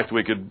in fact,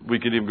 we could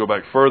even go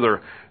back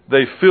further.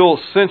 They feel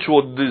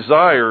sensual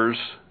desires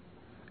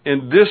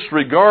in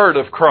disregard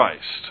of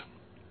Christ.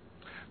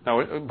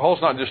 Now,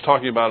 Paul's not just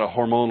talking about a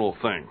hormonal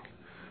thing.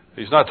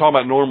 He's not talking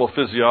about normal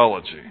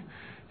physiology.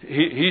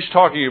 He's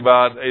talking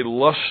about a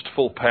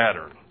lustful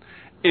pattern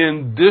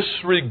in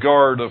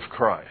disregard of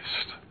Christ.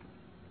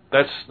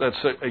 That's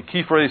a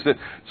key phrase that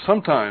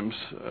sometimes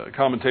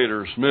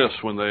commentators miss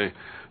when they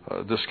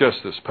discuss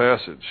this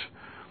passage.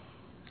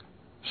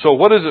 So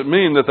what does it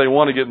mean that they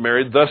want to get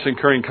married, thus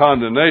incurring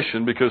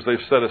condemnation because they've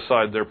set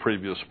aside their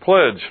previous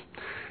pledge?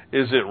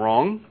 Is it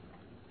wrong?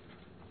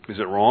 Is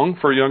it wrong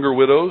for younger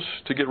widows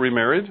to get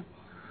remarried?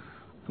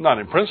 Not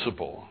in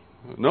principle,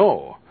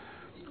 no.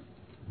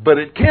 But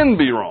it can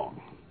be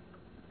wrong.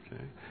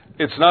 Okay?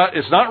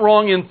 It's not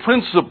wrong in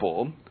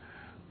principle,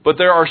 but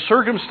there are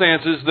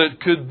circumstances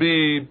that could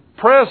be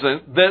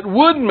present that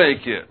would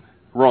make it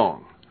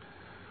wrong.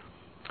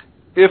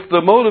 If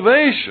the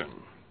motivation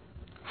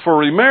for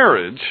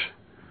remarriage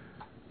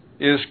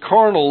is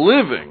carnal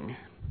living,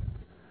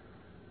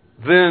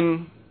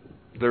 then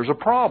there's a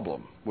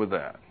problem with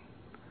that.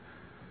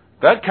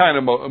 That kind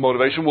of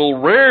motivation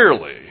will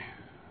rarely,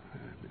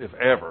 if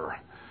ever,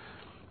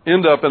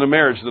 end up in a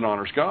marriage that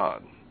honors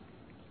God.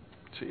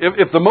 See,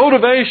 if the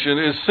motivation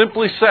is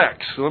simply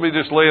sex, let me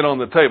just lay it on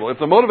the table. If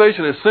the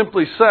motivation is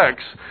simply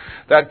sex,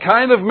 that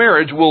kind of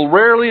marriage will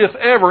rarely, if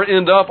ever,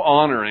 end up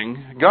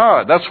honoring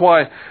God. That's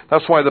why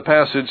the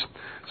passage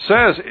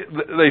says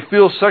they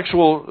feel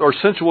sexual or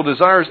sensual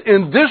desires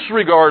in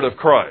disregard of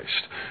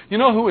Christ. You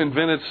know who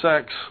invented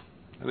sex?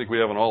 I think we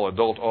have an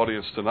all-adult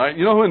audience tonight.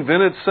 You know who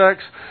invented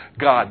sex?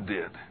 God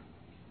did.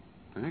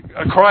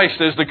 Christ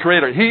is the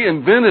creator. He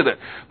invented it.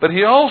 But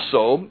He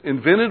also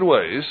invented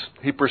ways,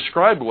 He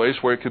prescribed ways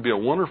where it could be a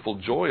wonderful,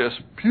 joyous,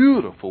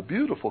 beautiful,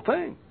 beautiful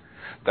thing.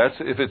 That's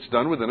if it's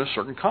done within a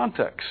certain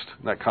context.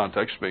 That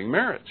context being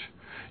marriage.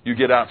 You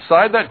get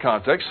outside that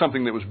context,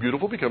 something that was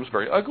beautiful becomes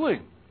very ugly.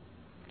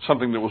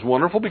 Something that was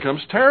wonderful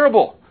becomes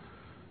terrible.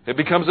 It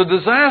becomes a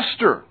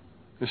disaster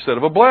instead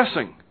of a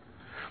blessing.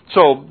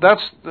 So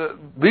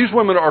these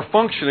women are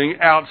functioning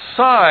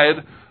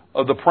outside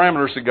of the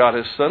parameters that God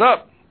has set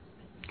up.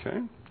 Okay?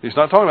 He's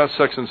not talking about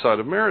sex inside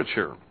of marriage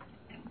here.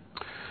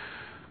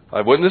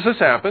 I've witnessed this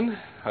happen.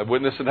 I've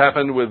witnessed it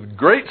happen with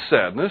great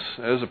sadness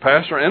as a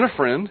pastor and a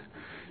friend.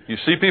 You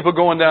see people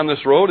going down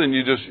this road and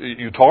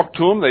you talk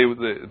to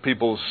them.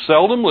 People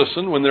seldom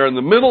listen when they're in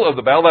the middle of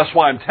the battle. That's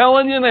why I'm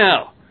telling you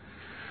now.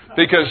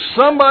 Because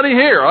somebody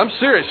here, I'm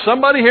serious,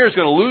 somebody here is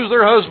going to lose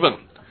their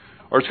husband.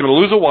 Or it's going to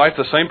lose a wife.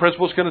 The same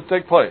principle is going to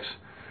take place.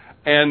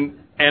 And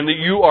that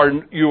you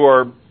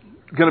are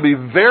going to be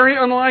very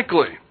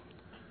unlikely.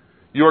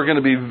 You are going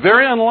to be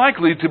very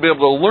unlikely to be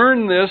able to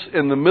learn this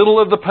in the middle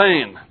of the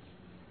pain.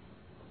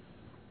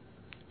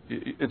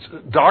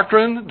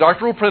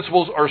 Doctrinal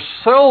principles are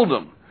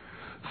seldom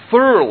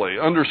thoroughly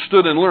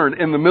understood and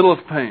learned in the middle of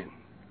pain.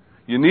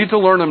 You need to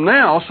learn them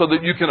now so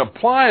that you can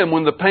apply them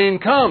when the pain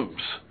comes.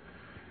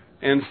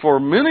 And for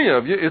many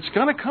of you, it's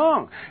going to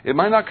come. It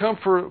might not come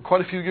for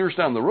quite a few years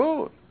down the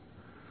road.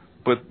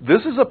 But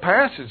this is a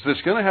passage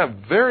that's going to have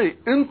very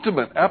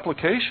intimate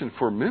application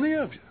for many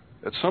of you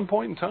at some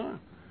point in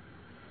time.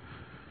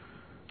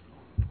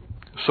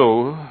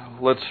 So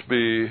let's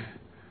be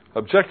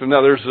objective.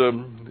 Now,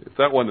 if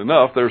that wasn't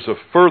enough, there's a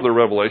further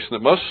revelation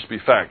that must be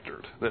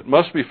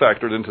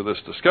factored into this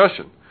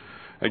discussion.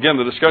 Again,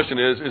 the discussion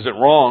is it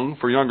wrong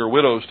for younger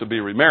widows to be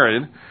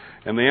remarried?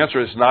 And the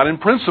answer is not in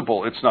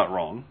principle, it's not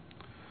wrong.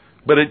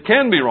 But it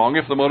can be wrong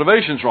if the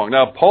motivation's wrong.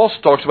 Now, Paul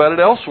talks about it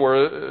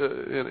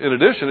elsewhere, in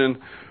addition, in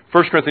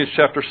 1 Corinthians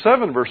chapter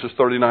 7, verses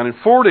 39 and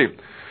 40.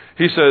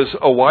 He says,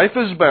 a wife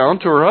is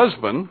bound to her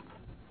husband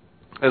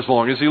as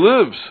long as he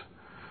lives.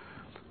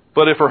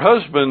 But if her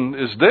husband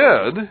is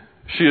dead,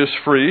 she is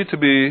free to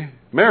be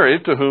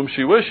married to whom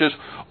she wishes,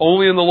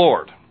 only in the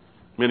Lord,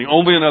 meaning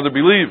only another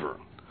believer.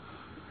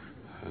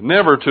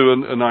 Never to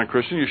a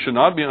non-Christian. You should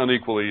not be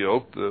unequally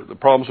yoked. The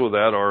problems with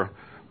that are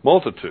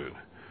multitude.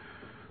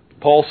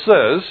 Paul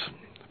says,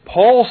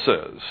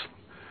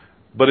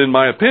 but in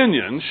my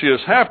opinion, she is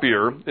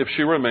happier if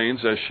she remains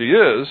as she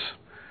is,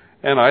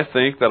 and I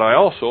think that I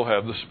also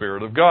have the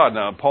Spirit of God.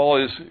 Now,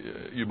 Paul is,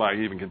 you might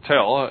even can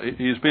tell,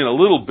 he's being a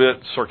little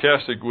bit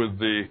sarcastic with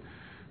the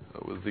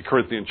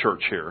Corinthian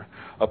church here.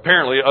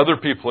 Apparently, other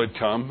people had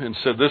come and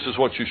said, this is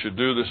what you should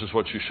do, this is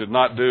what you should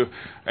not do,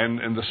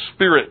 and the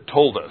Spirit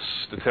told us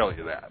to tell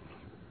you that.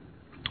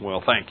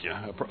 Well, thank you.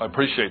 I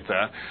appreciate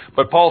that.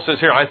 But Paul says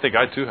here, I think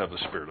I too have the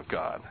Spirit of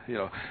God.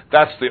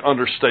 That's the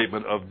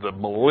understatement of the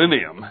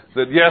millennium,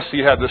 that yes, he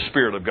had the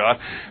Spirit of God.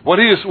 What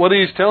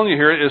he's telling you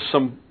here is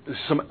some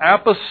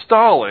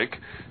apostolic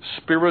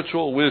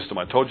spiritual wisdom.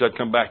 I told you I'd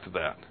come back to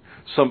that.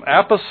 Some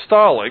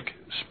apostolic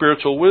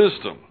spiritual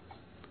wisdom.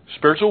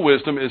 Spiritual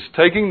wisdom is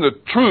taking the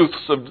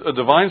truths of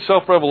divine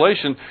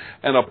self-revelation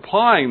and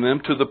applying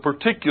them to the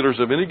particulars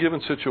of any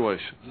given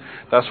situation.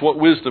 That's what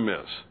wisdom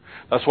is.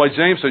 That's why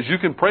James says you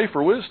can pray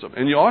for wisdom,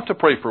 and you ought to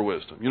pray for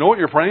wisdom. You know what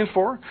you're praying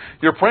for?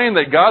 You're praying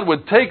that God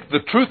would take the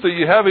truth that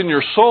you have in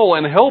your soul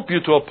and help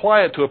you to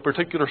apply it to a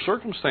particular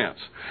circumstance.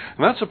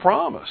 And that's a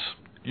promise.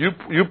 You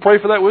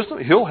pray for that wisdom,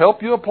 He'll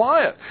help you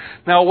apply it.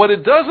 Now, what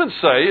it doesn't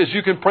say is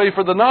you can pray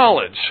for the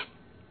knowledge.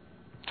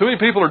 Too many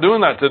people are doing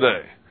that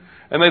today.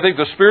 And they think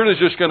the Spirit is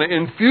just going to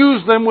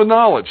infuse them with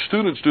knowledge.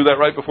 Students do that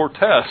right before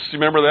tests. You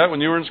remember that when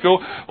you were in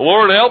school?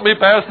 Lord, help me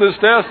pass this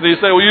test. And you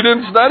say, well, you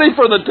didn't study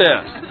for the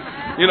test.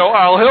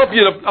 I'll help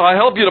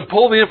you to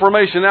pull the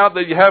information out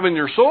that you have in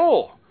your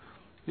soul.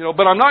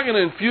 But I'm not going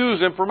to infuse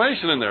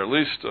information in there. At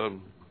least,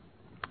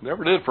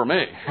 never did for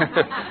me.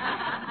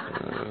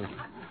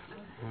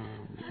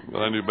 But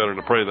I knew better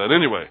to pray that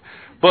anyway.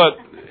 But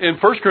in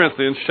 1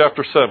 Corinthians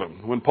chapter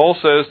 7, when Paul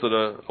says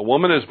that a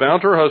woman is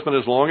bound to her husband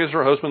as long as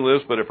her husband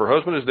lives, but if her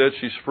husband is dead,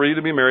 she's free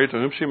to be married to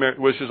whom she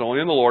wishes, only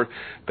in the Lord.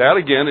 That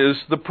again is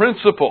the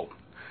principle.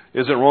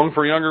 Is it wrong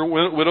for younger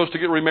widows to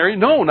get remarried?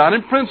 No, not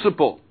in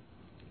principle.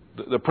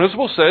 The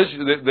principle says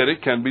that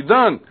it can be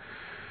done.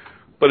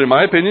 But in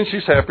my opinion,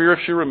 she's happier if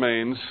she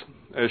remains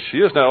as she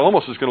is. Now,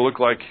 almost is going to look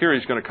like here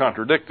he's going to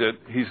contradict it.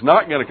 He's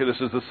not going to.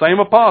 This is the same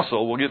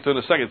apostle. We'll get to it in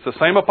a second. It's the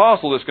same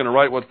apostle that's going to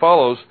write what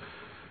follows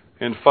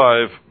in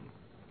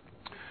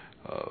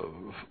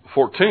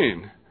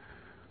 5:14.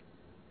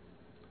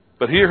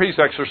 But here he's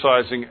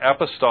exercising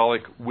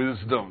apostolic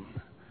wisdom.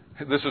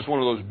 This is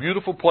one of those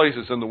beautiful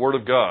places in the Word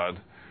of God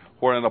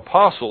where an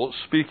apostle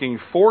speaking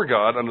for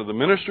God under the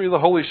ministry of the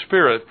Holy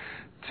Spirit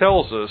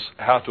tells us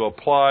how to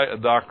apply a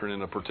doctrine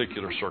in a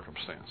particular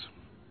circumstance.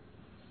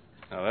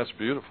 Now that's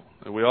beautiful,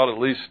 and we ought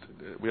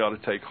to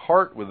take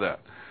heart with that.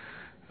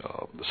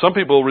 Some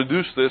people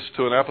reduce this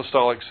to an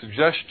apostolic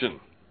suggestion.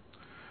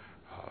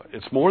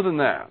 It's more than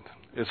that.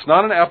 It's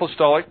not an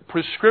apostolic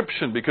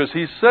prescription, because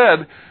he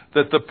said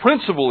that the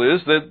principle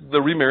is that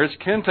the remarriage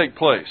can take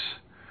place.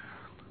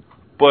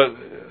 But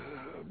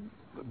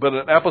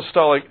an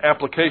apostolic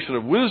application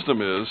of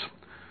wisdom is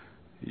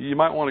you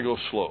might want to go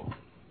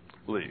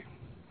slowly.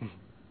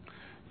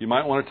 You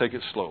might want to take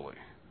it slowly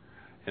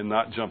and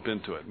not jump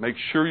into it. Make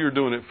sure you're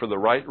doing it for the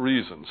right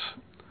reasons,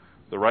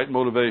 the right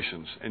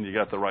motivations, and you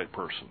got the right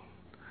person.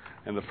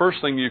 And the first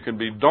thing you can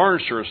be darn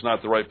sure it's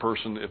not the right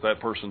person if that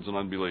person's an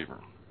unbeliever.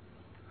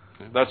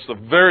 That's the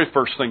very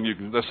first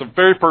thing that's the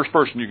very first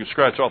person you can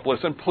scratch off the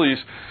list. And please,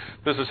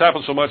 this has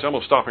happened so much, I'm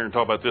going to stop here and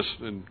talk about this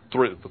in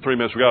the 3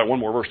 minutes. We got one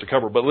more verse to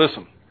cover. But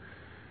listen,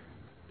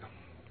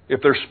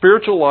 if their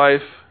spiritual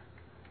life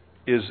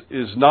is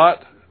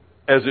not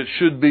as it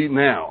should be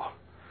now,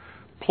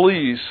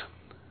 please,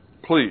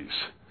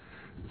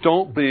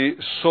 don't be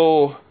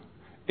so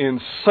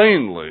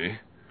insanely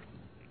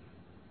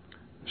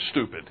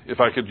stupid, if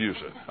I could use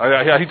it.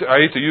 I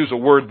hate to use a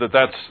word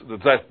that's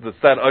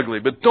that ugly,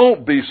 but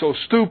don't be so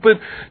stupid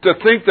to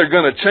think they're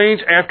going to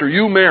change after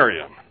you marry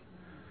them.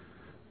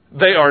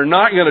 They are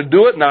not going to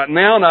do it, not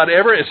now, not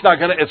ever. It's not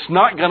going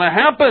to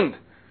happen.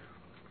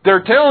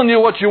 They're telling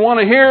you what you want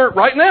to hear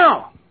right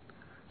now,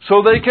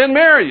 so they can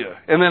marry you.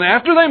 And then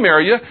after they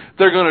marry you,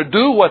 they're going to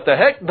do what the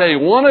heck they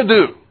want to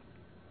do.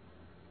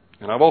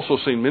 And I've also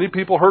seen many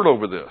people hurt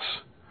over this.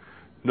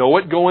 Know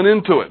it going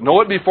into it. Know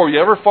it before you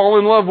ever fall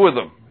in love with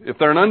them. If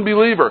they're an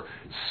unbeliever,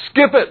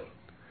 skip it.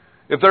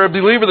 If they're a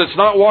believer that's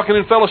not walking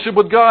in fellowship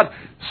with God,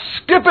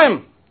 skip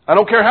him. I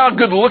don't care how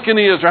good looking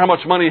he is or how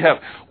much money you have.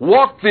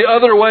 Walk the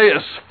other way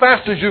as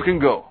fast as you can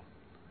go.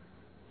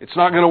 It's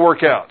not going to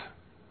work out.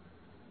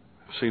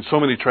 I've seen so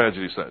many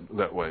tragedies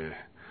that way.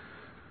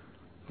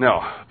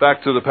 Now,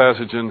 back to the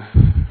passage in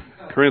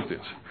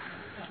Corinthians.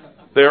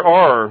 There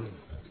are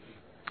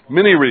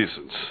many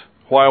reasons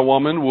why a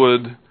woman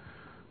would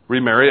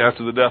remarry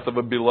after the death of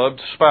a beloved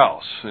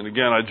spouse. And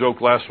again, I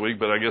joked last week,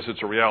 but I guess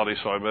it's a reality,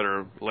 so I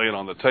better lay it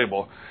on the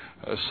table.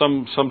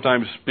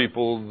 Sometimes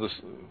people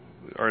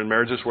are in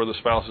marriages where the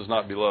spouse is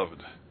not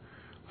beloved.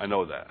 I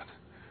know that.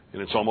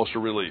 And it's almost a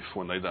relief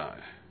when they die.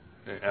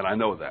 And I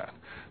know that.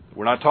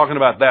 We're not talking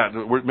about that.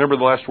 Remember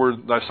the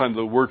last time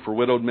the word for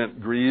widowed meant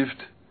grieved?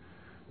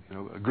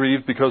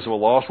 Grieved because of a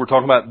loss. We're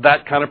talking about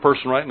that kind of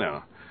person right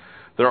now.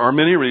 There are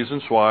many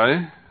reasons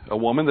why a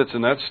woman that's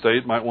in that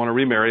state might want to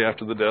remarry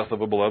after the death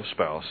of a beloved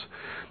spouse.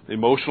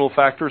 Emotional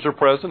factors are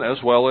present,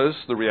 as well as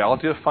the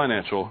reality of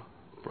financial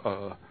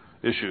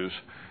issues.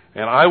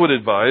 And I would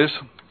advise,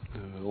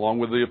 along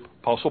with the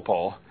Apostle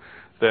Paul,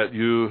 that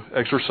you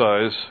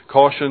exercise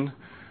caution,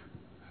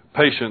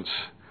 patience,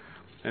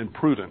 and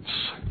prudence.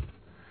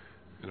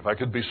 And if I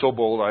could be so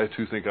bold, I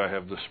too think I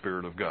have the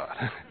Spirit of God.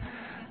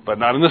 But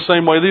not in the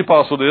same way the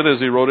Apostle did as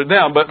he wrote it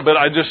down. But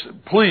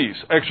please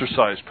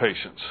exercise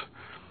patience.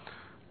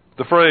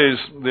 The phrase,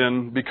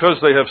 then, because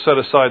they have set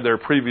aside their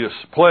previous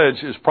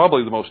pledge, is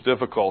probably the most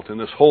difficult in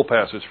this whole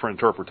passage for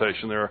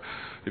interpretation.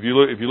 If you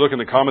look in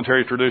the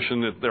commentary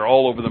tradition, they're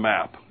all over the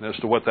map as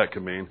to what that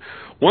could mean.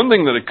 One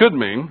thing that it could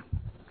mean,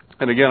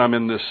 and again, I'm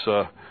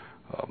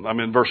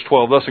in verse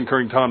 12, thus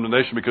incurring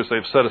condemnation because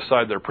they've set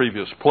aside their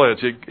previous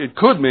pledge. It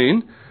could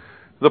mean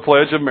the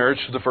pledge of marriage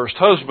to the first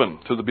husband,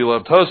 to the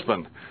beloved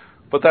husband.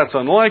 But that's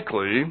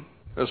unlikely,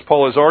 as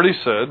Paul has already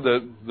said,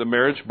 that the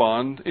marriage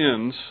bond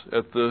ends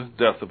at the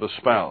death of a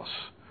spouse.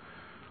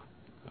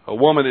 A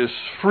woman is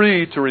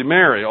free to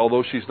remarry,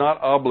 although she's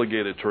not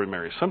obligated to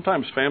remarry.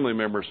 Sometimes family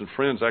members and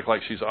friends act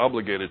like she's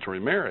obligated to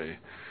remarry.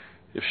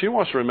 If she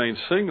wants to remain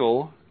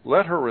single,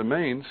 let her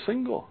remain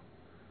single.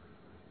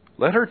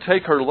 Let her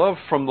take her love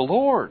from the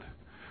Lord.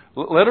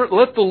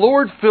 Let the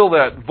Lord fill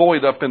that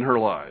void up in her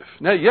life.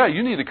 Now, yeah,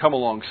 you need to come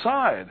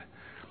alongside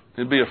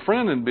and be a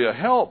friend and be a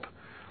help,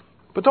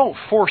 but don't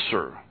force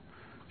her.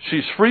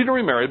 She's free to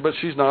remarry, but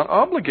she's not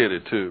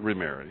obligated to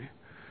remarry.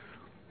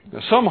 Now,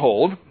 some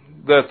hold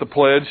that the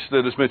pledge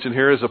that is mentioned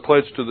here is a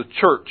pledge to the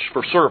church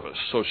for service.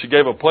 So she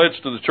gave a pledge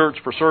to the church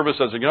for service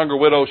as a younger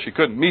widow. She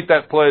couldn't meet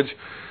that pledge.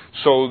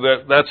 So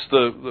that's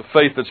the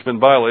faith that's been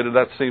violated.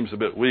 That seems a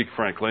bit weak,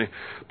 frankly.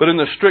 But in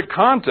the strict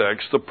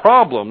context, the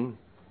problem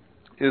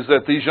is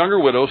that these younger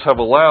widows have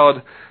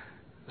allowed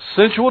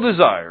sensual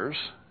desires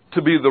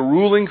to be the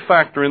ruling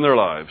factor in their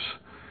lives,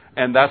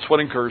 and that's what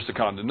incurs the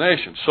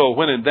condemnation. So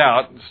when in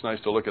doubt, it's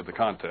nice to look at the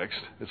context.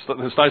 It's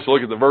nice to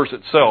look at the verse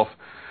itself.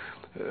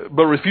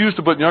 But refuse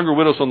to put younger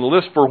widows on the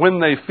list, for when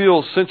they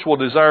feel sensual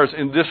desires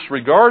in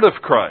disregard of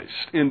Christ,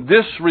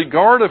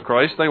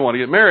 they want to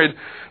get married,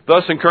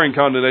 thus incurring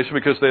condemnation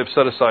because they have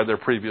set aside their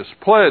previous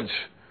pledge.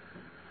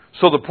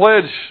 So the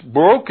pledge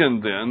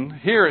broken then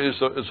here is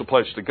a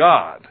pledge to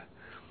God.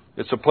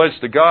 It's a pledge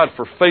to God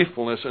for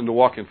faithfulness and to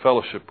walk in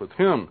fellowship with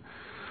Him.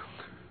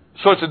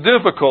 So it's a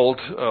difficult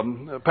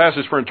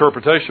passage for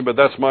interpretation, but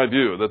that's my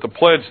view, that the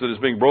pledge that is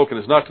being broken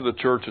is not to the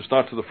church, it's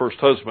not to the first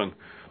husband,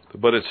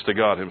 but it's to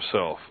God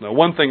Himself. Now,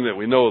 one thing that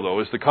we know, though,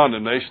 is the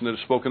condemnation that is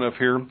spoken of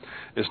here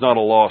is not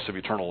a loss of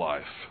eternal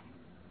life.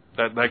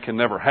 That can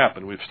never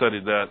happen. We've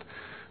studied that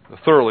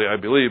thoroughly, I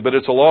believe. But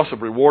it's a loss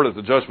of reward at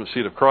the judgment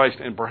seat of Christ.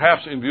 And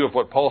perhaps in view of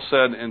what Paul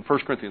said in 1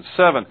 Corinthians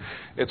 7,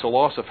 it's a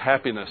loss of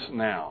happiness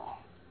now.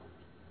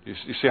 You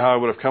see how I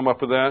would have come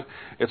up with that?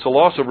 It's a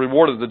loss of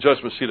reward at the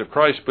judgment seat of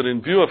Christ. But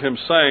in view of him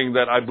saying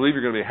that I believe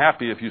you're going to be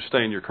happy if you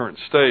stay in your current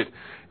state,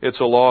 it's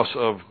a loss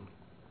of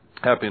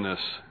happiness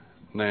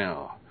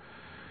now.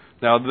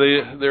 Now,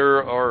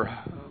 there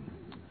are,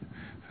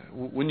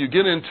 when you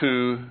get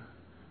into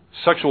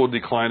sexual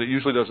decline, it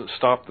usually doesn't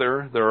stop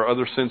there. There are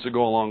other sins that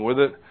go along with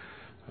it.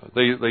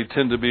 They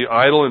tend to be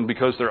idle, and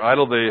because they're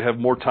idle, they have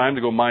more time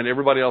to go mind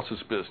everybody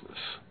else's business.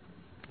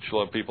 You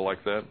love people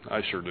like that?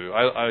 I sure do.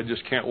 I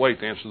just can't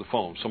wait to answer the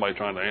phone. Somebody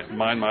trying to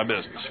mind my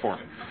business for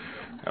me.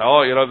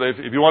 Oh,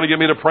 if you want to get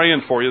me to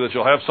praying for you that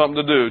you'll have something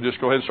to do,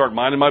 just go ahead and start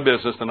minding my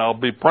business, and I'll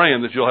be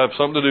praying that you'll have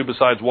something to do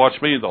besides watch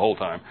me the whole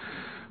time.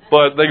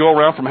 But they go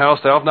around from house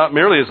to house, not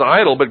merely as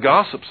idle, but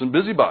gossips and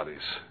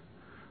busybodies.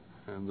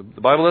 And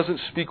the Bible doesn't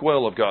speak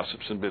well of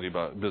gossips and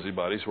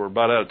busybodies. We're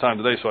about out of time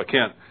today, so I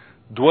can't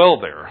dwell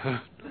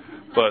there.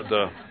 But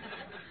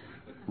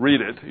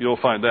read it. You'll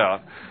find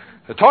out.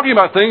 Talking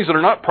about things that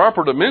are not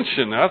proper to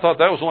mention. I thought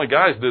that was only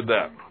guys did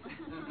that.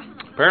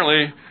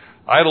 Apparently,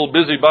 idle,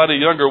 busybody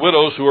younger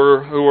widows who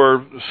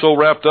are so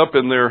wrapped up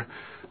in their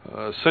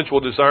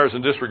sensual desires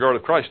and disregard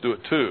of Christ do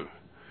it too.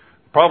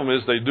 The problem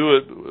is they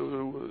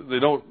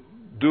don't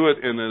do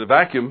it in a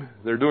vacuum.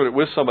 They're doing it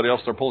with somebody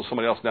else. They're pulling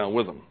somebody else down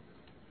with them,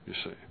 you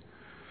see.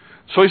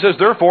 So he says,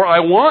 therefore, I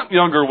want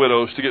younger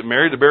widows to get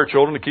married, to bear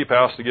children, to keep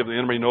house, to give the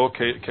enemy no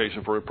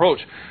occasion for reproach.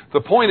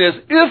 The point is,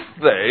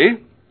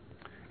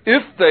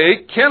 if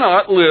they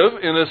cannot live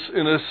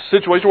in a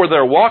situation where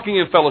they're walking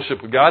in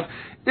fellowship with God,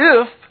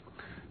 if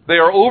they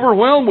are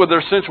overwhelmed with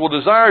their sensual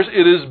desires,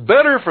 it is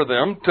better for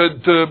them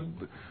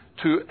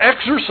to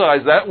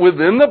exercise that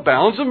within the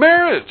bounds of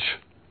marriage.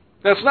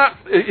 That's not,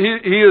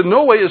 he in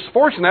no way is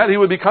forcing that. He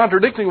would be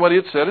contradicting what he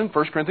had said in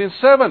 1 Corinthians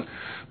 7.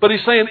 But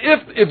he's saying,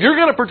 if you're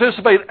going to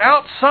participate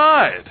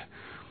outside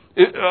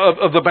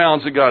of the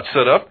bounds that God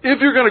set up, if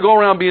you're going to go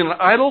around being an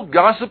idle,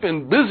 gossip,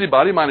 and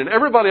busybody, minding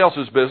everybody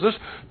else's business,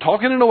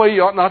 talking in a way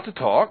you ought not to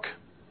talk,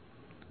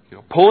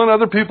 pulling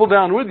other people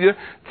down with you,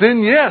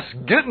 then yes,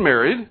 get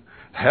married,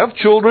 have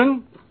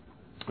children,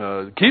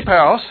 keep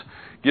house,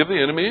 give the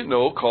enemy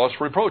no cause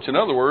for reproach. In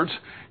other words,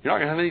 you're not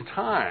going to have any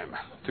time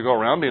to go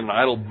around being an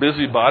idle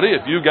busybody.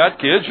 If you got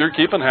kids, you're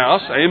keeping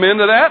house. Amen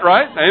to that,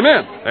 right?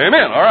 Amen.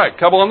 Amen. All right,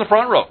 couple on the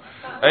front row.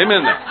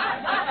 Amen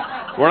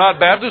now. We're not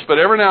Baptists, but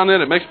every now and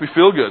then it makes me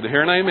feel good to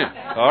hear an amen.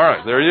 All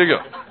right, there you go.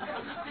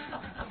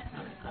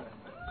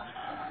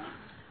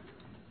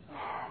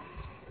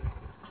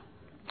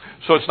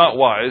 So it's not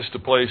wise to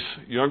place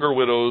younger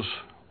widows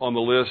on the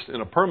list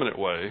in a permanent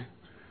way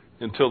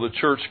until the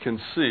church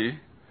can see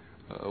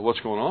what's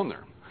going on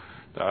there.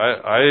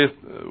 I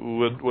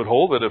would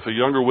hold that if a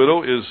younger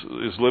widow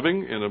is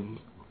living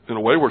in a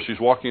way where she's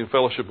walking in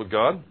fellowship with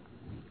God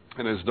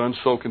and has done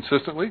so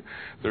consistently,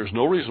 there's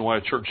no reason why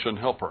a church shouldn't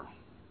help her.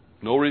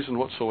 No reason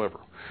whatsoever.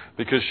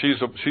 Because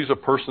she's a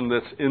person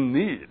that's in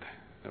need.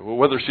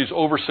 Whether she's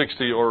over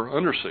 60 or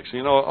under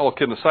 60. All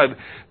kidding aside,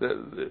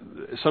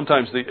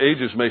 sometimes the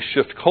ages may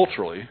shift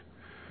culturally,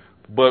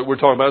 but we're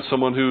talking about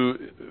someone who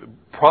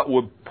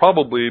would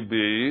probably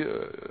be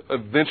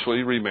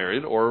eventually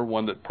remarried, or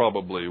one that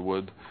probably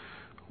would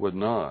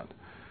not.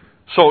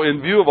 So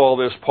in view of all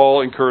this,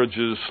 Paul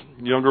encourages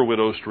younger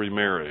widows to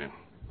remarry.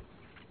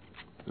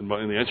 In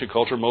the ancient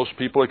culture, most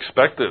people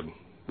expected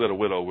that a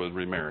widow would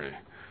remarry.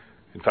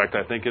 In fact,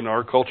 I think in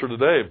our culture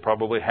today,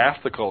 probably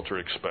half the culture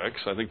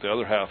expects. I think the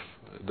other half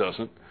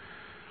doesn't.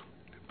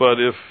 But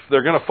if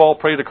they're going to fall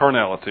prey to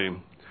carnality,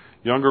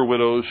 younger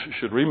widows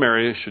should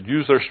remarry, should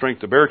use their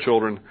strength to bear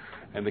children,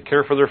 and to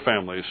care for their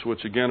families,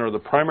 which again are the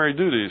primary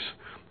duties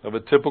of a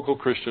typical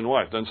Christian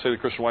wife. It doesn't say the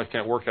Christian wife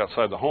can't work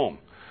outside the home,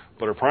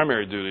 but her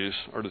primary duties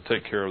are to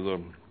take care of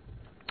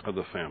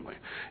the family.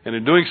 And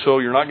in doing so,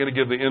 you're not going to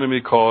give the enemy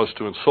cause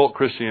to insult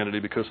Christianity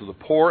because of the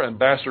poor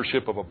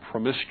ambassadorship of a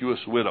promiscuous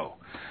widow.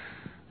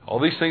 All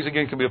these things,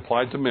 again, can be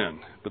applied to men,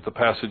 but the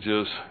passage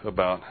is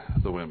about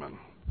the women.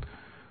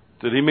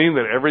 Did he mean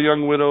that every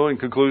young widow, in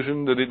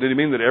conclusion, did he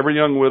mean that every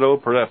young widow,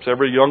 perhaps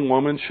every young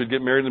woman, should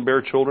get married and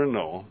bear children?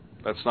 No,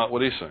 that's not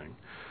what he's saying.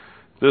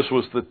 This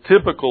was the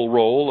typical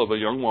role of a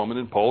young woman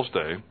in Paul's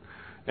day,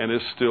 and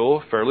is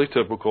still fairly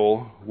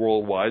typical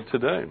worldwide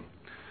today.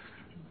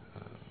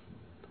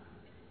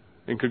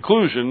 In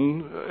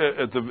conclusion,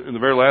 in the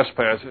very last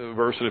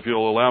verse, and if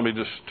you'll allow me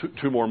just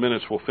two more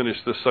minutes, we'll finish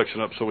this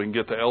section up so we can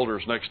get to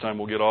elders. Next time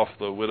we'll get off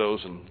the widows,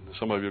 and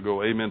some of you will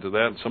go amen to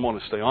that, and some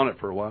want to stay on it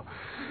for a while.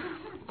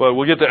 But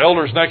we'll get to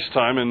elders next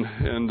time,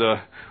 and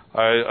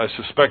I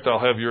suspect I'll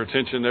have your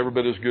attention every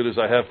bit as good as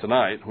I have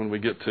tonight when we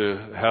get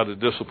to how to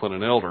discipline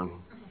an elder,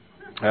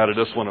 how to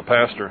discipline a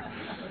pastor.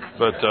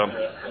 But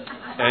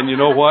and you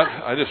know what?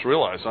 I just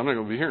realized I'm not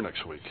going to be here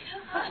next week.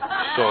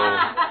 So,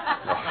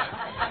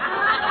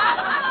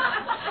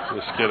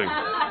 just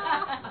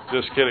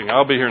kidding.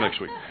 I'll be here next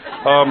week.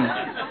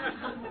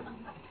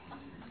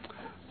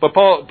 But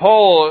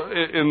Paul,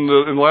 in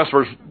the last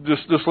verse,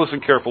 just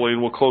listen carefully,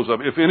 and we'll close up.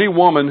 If any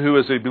woman who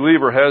is a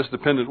believer has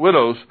dependent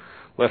widows,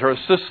 let her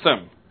assist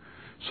them.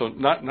 So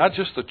not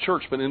just the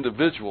church, but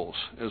individuals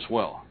as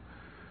well.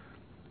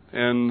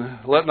 And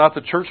let not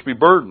the church be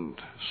burdened,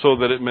 so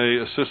that it may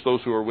assist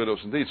those who are widows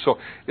indeed. So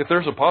if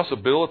there's a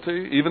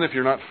possibility, even if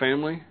you're not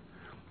family,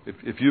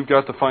 if you've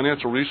got the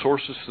financial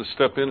resources to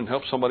step in and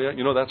help somebody out,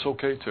 that's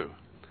okay too.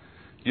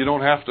 You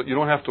don't have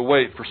to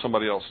wait for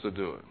somebody else to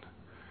do it.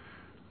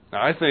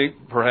 Now, I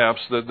think perhaps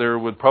that there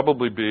would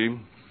probably be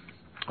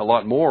a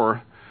lot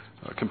more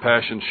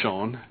compassion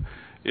shown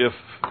if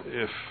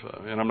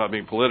and I'm not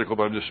being political,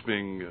 but I'm just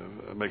making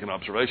an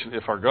observation.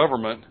 If our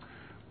government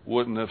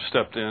wouldn't have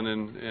stepped in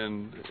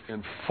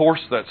and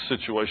forced that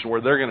situation where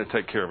they're going to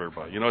take care of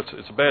everybody.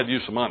 It's a bad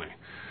use of money.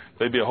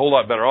 They'd be a whole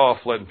lot better off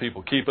letting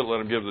people keep it, let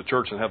them give it to the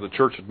church, and have the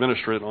church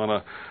administer it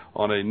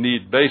on a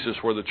need basis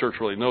where the church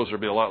really knows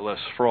there'd be a lot less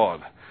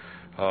fraud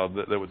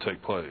that would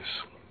take place.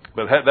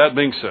 But that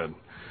being said,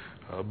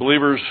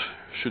 believers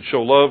should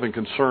show love and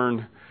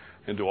concern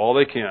and do all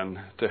they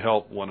can to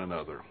help one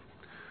another.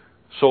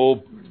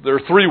 So there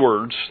are three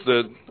words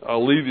that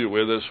I'll leave you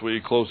with as we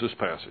close this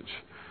passage.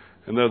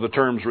 And they're the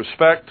terms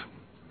respect,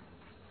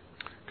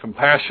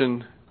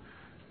 compassion,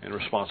 and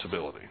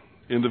responsibility.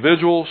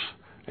 Individuals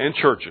and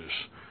churches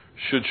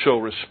should show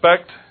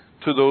respect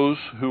to those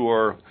who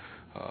are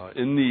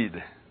in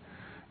need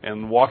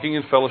and walking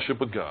in fellowship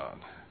with God.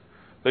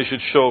 They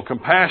should show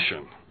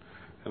compassion,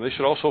 and they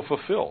should also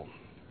fulfill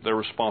their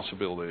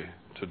responsibility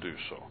to do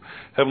so.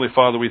 Heavenly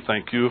Father, we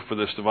thank you for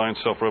this divine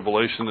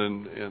self-revelation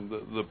and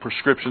the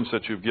prescriptions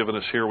that you've given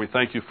us here. We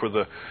thank you for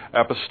the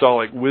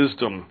apostolic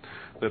wisdom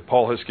that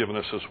Paul has given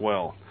us as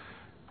well.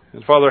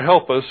 And Father,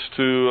 help us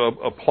to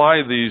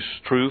apply these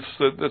truths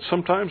that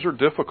sometimes are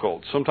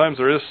difficult. Sometimes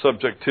there is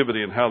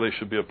subjectivity in how they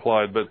should be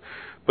applied, but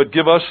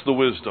give us the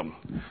wisdom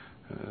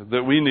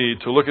that we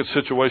need to look at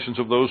situations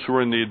of those who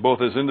are in need,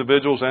 both as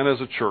individuals and as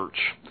a church,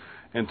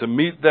 and to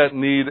meet that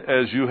need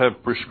as you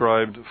have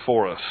prescribed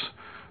for us.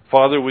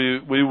 Father,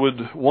 we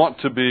would want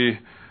to be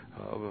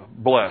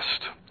blessed.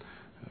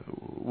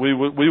 We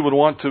would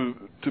want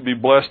to be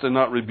blessed and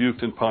not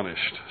rebuked and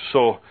punished.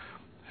 So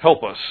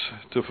help us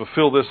to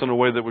fulfill this in a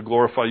way that would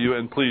glorify you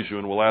and please you,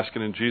 and we'll ask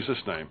it in Jesus'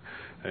 name.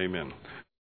 Amen.